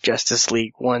latest Justice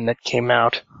League one that came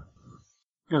out?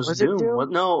 It was Was it Doom.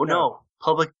 Doom? No.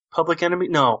 Public Enemy?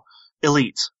 No.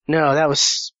 Elite. No, that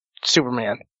was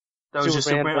Superman. That was just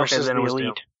Superman? Okay, versus then the it was Elite.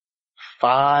 Doom.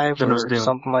 5 Then it was or Doom.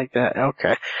 something like that.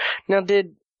 Okay. Now,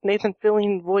 did Nathan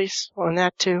Fillion voice on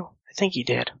that too? I think he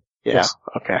did. Yeah. Yes.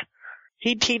 Okay.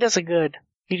 He does a good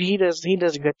he does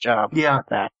a good job at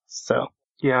that. So.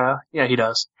 Yeah, he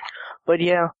does. But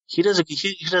yeah. He does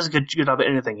a good job at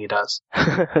anything he does.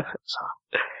 So.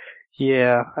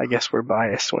 Yeah, I guess we're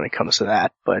biased when it comes to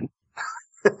that, but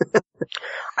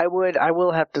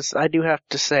I do have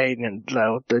to say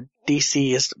though, the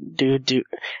DC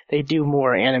they do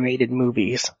more animated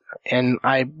movies, and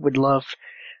I would love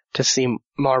to see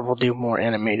Marvel do more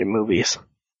animated movies.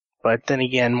 But then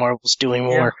again, Marvel's doing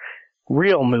more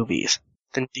real movies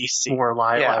than DC. More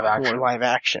live action. More live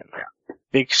action. Yeah.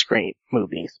 Big screen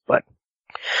movies. But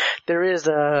there is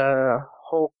a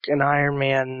Hulk and Iron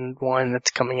Man one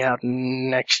that's coming out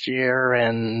next year,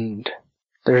 and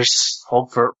there's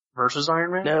Hulk versus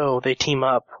Iron Man? No, they team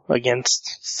up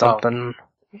against something.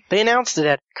 Oh. They announced it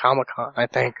at Comic-Con, I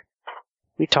think.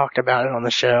 We talked about it on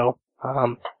the show.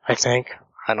 I think.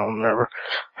 I don't remember.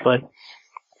 But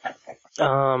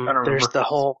there's the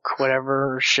Hulk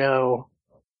whatever show.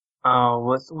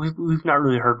 We've not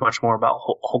really heard much more about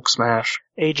Hulk Smash.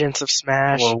 Agents of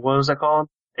Smash. Or what was that called?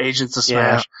 Agents of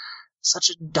Smash.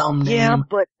 Such a dumb name.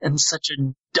 But and such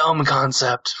a dumb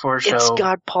concept for a show. It's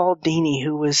got Paul Dini,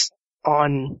 who was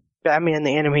on Batman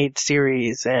the Animated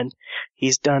Series, and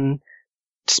he's done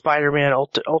Spider-Man,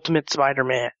 Ultimate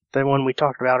Spider-Man, the one we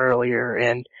talked about earlier,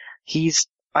 and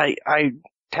I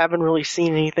haven't really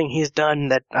seen anything he's done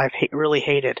that I've really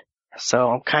hated.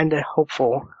 So I'm kinda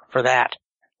hopeful for that.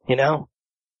 You know?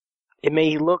 It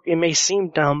may seem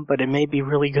dumb, but it may be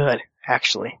really good,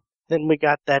 actually. Then we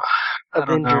got that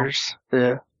Avengers,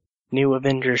 the new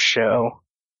Avengers show,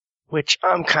 which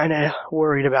I'm kinda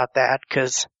worried about that,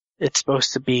 cause it's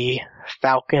supposed to be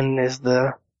Falcon is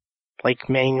the,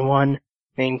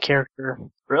 main character.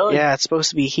 Really? Yeah, it's supposed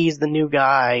to be he's the new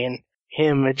guy and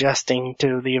him adjusting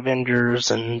to the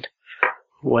Avengers and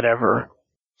whatever.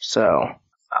 So.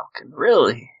 Falcon,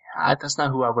 really? That's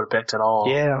not who I would have picked at all.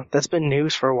 Yeah, that's been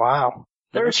news for a while.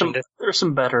 There's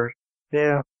some better.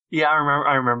 Yeah. Yeah,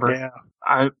 I remember. Yeah.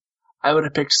 I would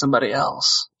have picked somebody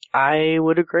else. I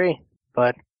would agree,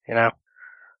 but,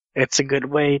 it's a good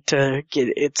way to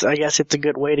I guess it's a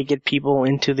good way to get people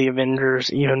into the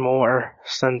Avengers even more,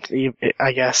 since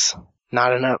I guess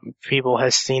not enough people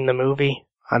has seen the movie.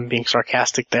 I'm being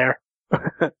sarcastic there.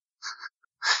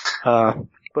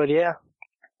 But yeah,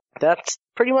 that's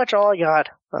pretty much all I got.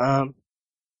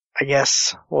 I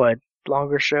guess,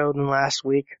 longer show than last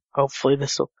week. Hopefully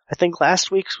I think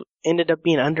last week's ended up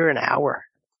being under an hour,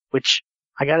 which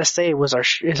I gotta say is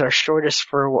our shortest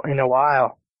in a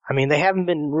while. I mean, they haven't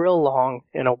been real long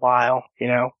in a while,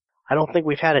 I don't think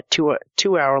we've had a 2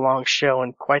 hour long show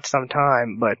in quite some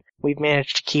time, but we've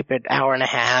managed to keep it hour and a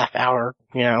half,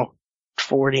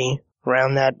 40,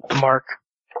 around that mark.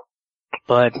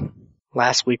 But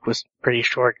last week was pretty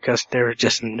short because there was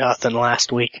just nothing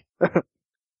last week.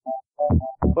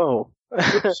 Whoa.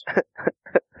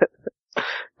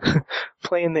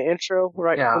 Playing the intro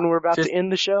when we're about to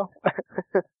end the show?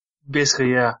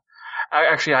 Basically, yeah.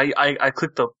 I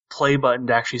clicked the play button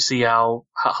to actually see how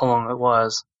long it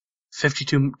was.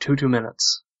 52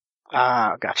 minutes.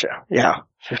 Ah, gotcha. Yeah,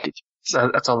 52.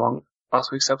 That's how long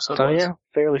last week's episode was. So yeah,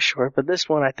 fairly short. But this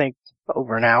one, I think,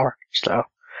 over an hour. So,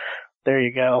 there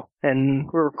you go. And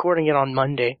we're recording it on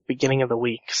Monday, beginning of the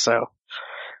week. So,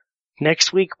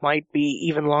 next week might be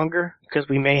even longer, because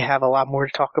we may have a lot more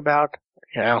to talk about.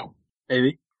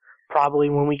 Maybe. Probably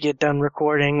when we get done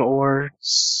recording, or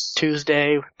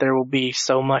Tuesday, there will be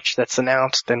so much that's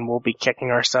announced, and we'll be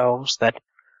kicking ourselves that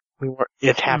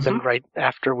it happened right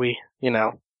after we,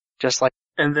 just like.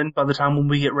 And then by the time when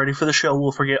we get ready for the show,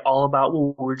 we'll forget all about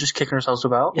what we're just kicking ourselves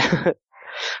about.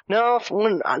 No,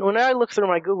 when I look through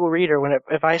my Google Reader,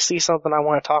 if I see something I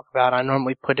want to talk about, I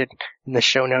normally put it in the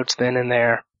show notes then and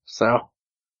there. So.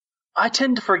 I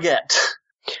tend to forget.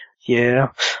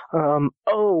 Yeah.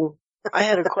 I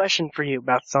had a question for you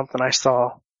about something I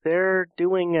saw. They're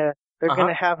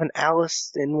gonna have an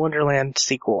Alice in Wonderland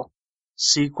sequel.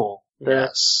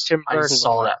 Yes. Tim Burton I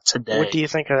saw that today. What do you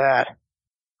think of that?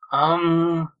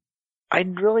 I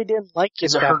really didn't like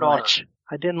it that much.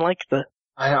 I didn't like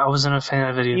I wasn't a fan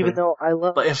of it either. Even though I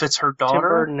love But if it's her daughter, Tim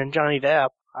Burton and Johnny Depp,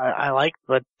 I like,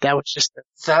 but that was just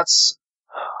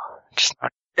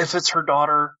if it's her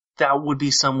daughter, that would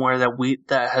be somewhere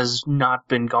that has not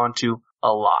been gone to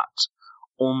a lot,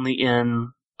 only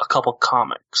in a couple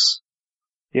comics.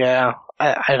 Yeah,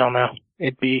 I don't know.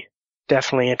 It'd be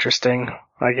definitely interesting,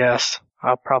 I guess.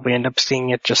 I'll probably end up seeing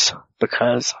it just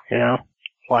because,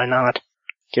 why not?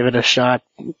 Give it a shot.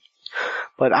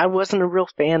 But I wasn't a real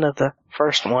fan of the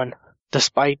first one,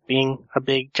 despite being a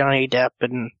big Johnny Depp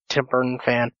and Tim Burton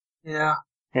fan. Yeah.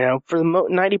 For the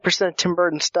 90% Tim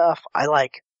Burton stuff, I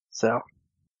like. So,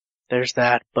 there's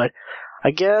that. But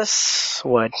I guess,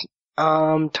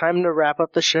 time to wrap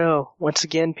up the show. Once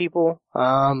again, people,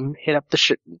 hit up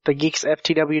the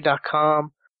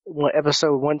GeeksFTW.com,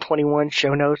 episode 121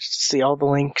 show notes to see all the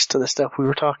links to the stuff we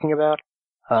were talking about.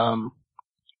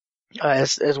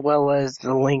 As well as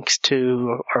the links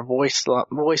to our voice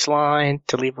line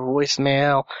to leave a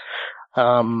voicemail,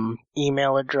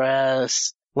 email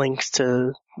address, links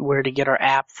to where to get our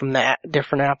app from the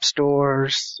different app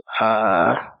stores,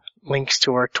 links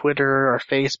to our Twitter, our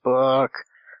Facebook,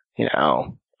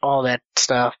 all that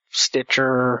stuff,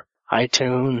 Stitcher,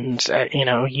 iTunes,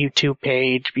 YouTube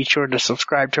page. Be sure to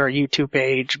subscribe to our YouTube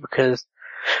page because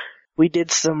we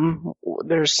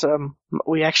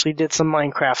actually did some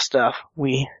Minecraft stuff.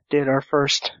 We did our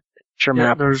first picture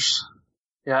map.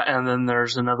 And then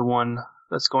there's another one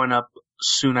that's going up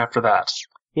soon after that.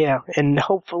 Yeah, and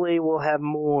hopefully we'll have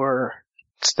more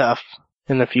stuff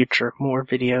in the future, more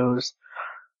videos.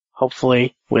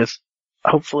 Hopefully,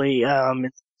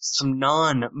 some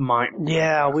non-Minecraft.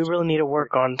 Yeah, we really need to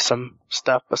work on some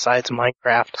stuff besides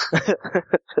Minecraft.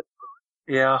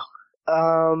 Yeah.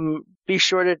 Be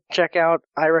sure to check out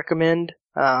I Recommend,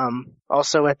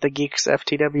 also at the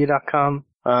geeksftw.com,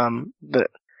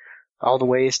 all the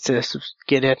ways to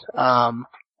get it. I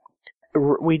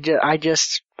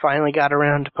just finally got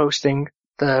around to posting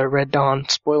the Red Dawn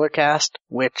spoiler cast,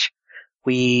 which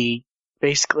we've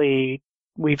basically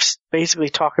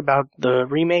talked about the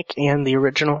remake and the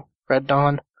original Red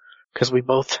Dawn, because we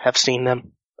both have seen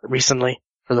them recently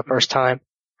for the first time,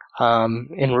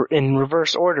 in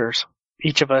reverse orders.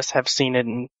 Each of us have seen it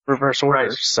in reverse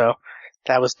orders, right. So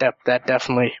that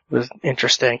definitely was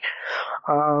interesting.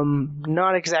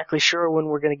 Not exactly sure when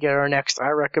we're gonna get our next I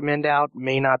Recommend out.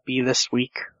 May not be this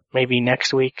week, maybe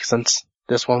next week, since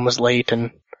this one was late, and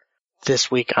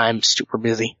this week I'm super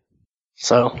busy.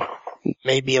 So,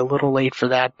 maybe a little late for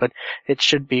that, but it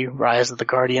should be Rise of the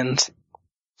Guardians.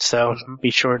 So,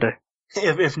 be sure to...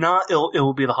 If not, it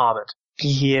will be The Hobbit.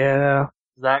 Yeah.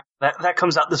 That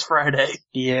comes out this Friday.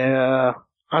 Yeah.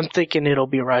 I'm thinking it'll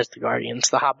be Rise of the Guardians.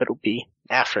 The Hobbit will be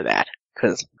after that.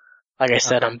 Cause, like I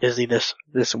said, I'm busy this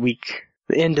week.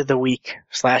 The end of the week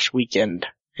 / weekend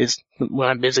is when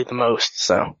I'm busy the most,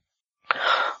 so.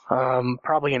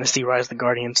 Probably gonna see Rise of the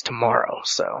Guardians tomorrow,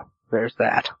 so there's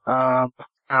that.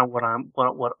 What I'm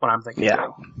thinking. Yeah.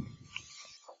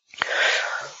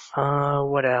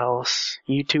 What else?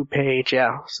 YouTube page,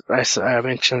 yeah. I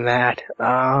mentioned that.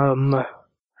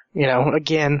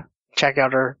 Again, check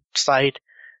out our site,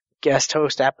 guest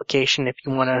host application if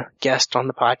you want to guest on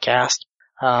the podcast.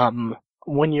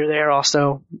 When you're there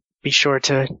also, be sure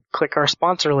to click our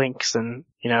sponsor links and,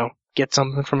 get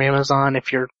something from Amazon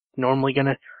if you're normally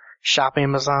gonna shop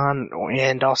Amazon,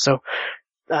 and also,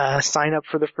 sign up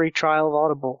for the free trial of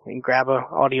Audible and grab a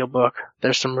audiobook.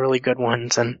 There's some really good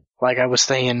ones, and like I was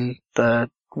saying, the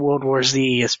World War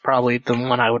Z is probably the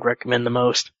one I would recommend the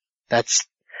most. That's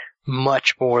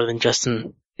much more than just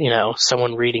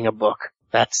someone reading a book.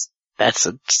 That's the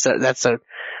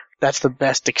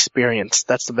best experience.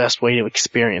 That's the best way to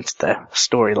experience the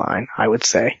storyline, I would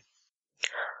say.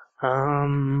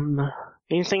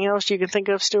 Anything else you can think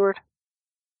of, Stuart?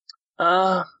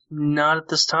 Not at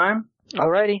this time.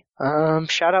 Alrighty.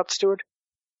 Shout out, Stuart.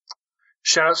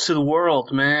 Shout outs to the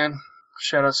world, man.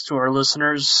 Shout outs to our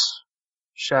listeners.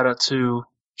 Shout out to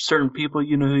certain people,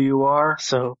 you know who you are.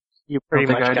 So, you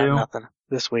pretty much got nothing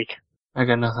this week. I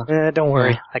got nothing. Don't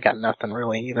worry. I got nothing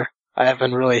really either. I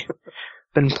haven't really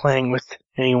been playing with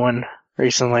anyone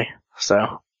recently,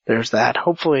 so there's that.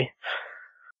 Hopefully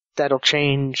that'll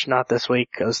change, not this week,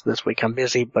 because this week I'm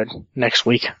busy, but next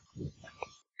week.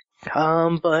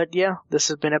 But yeah, this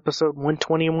has been episode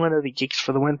 121 of the Geeks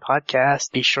for the Win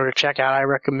podcast. Be sure to check out I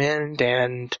Recommend,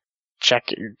 and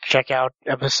check out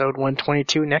episode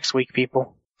 122 next week,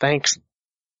 people. Thanks.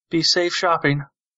 Be safe shopping.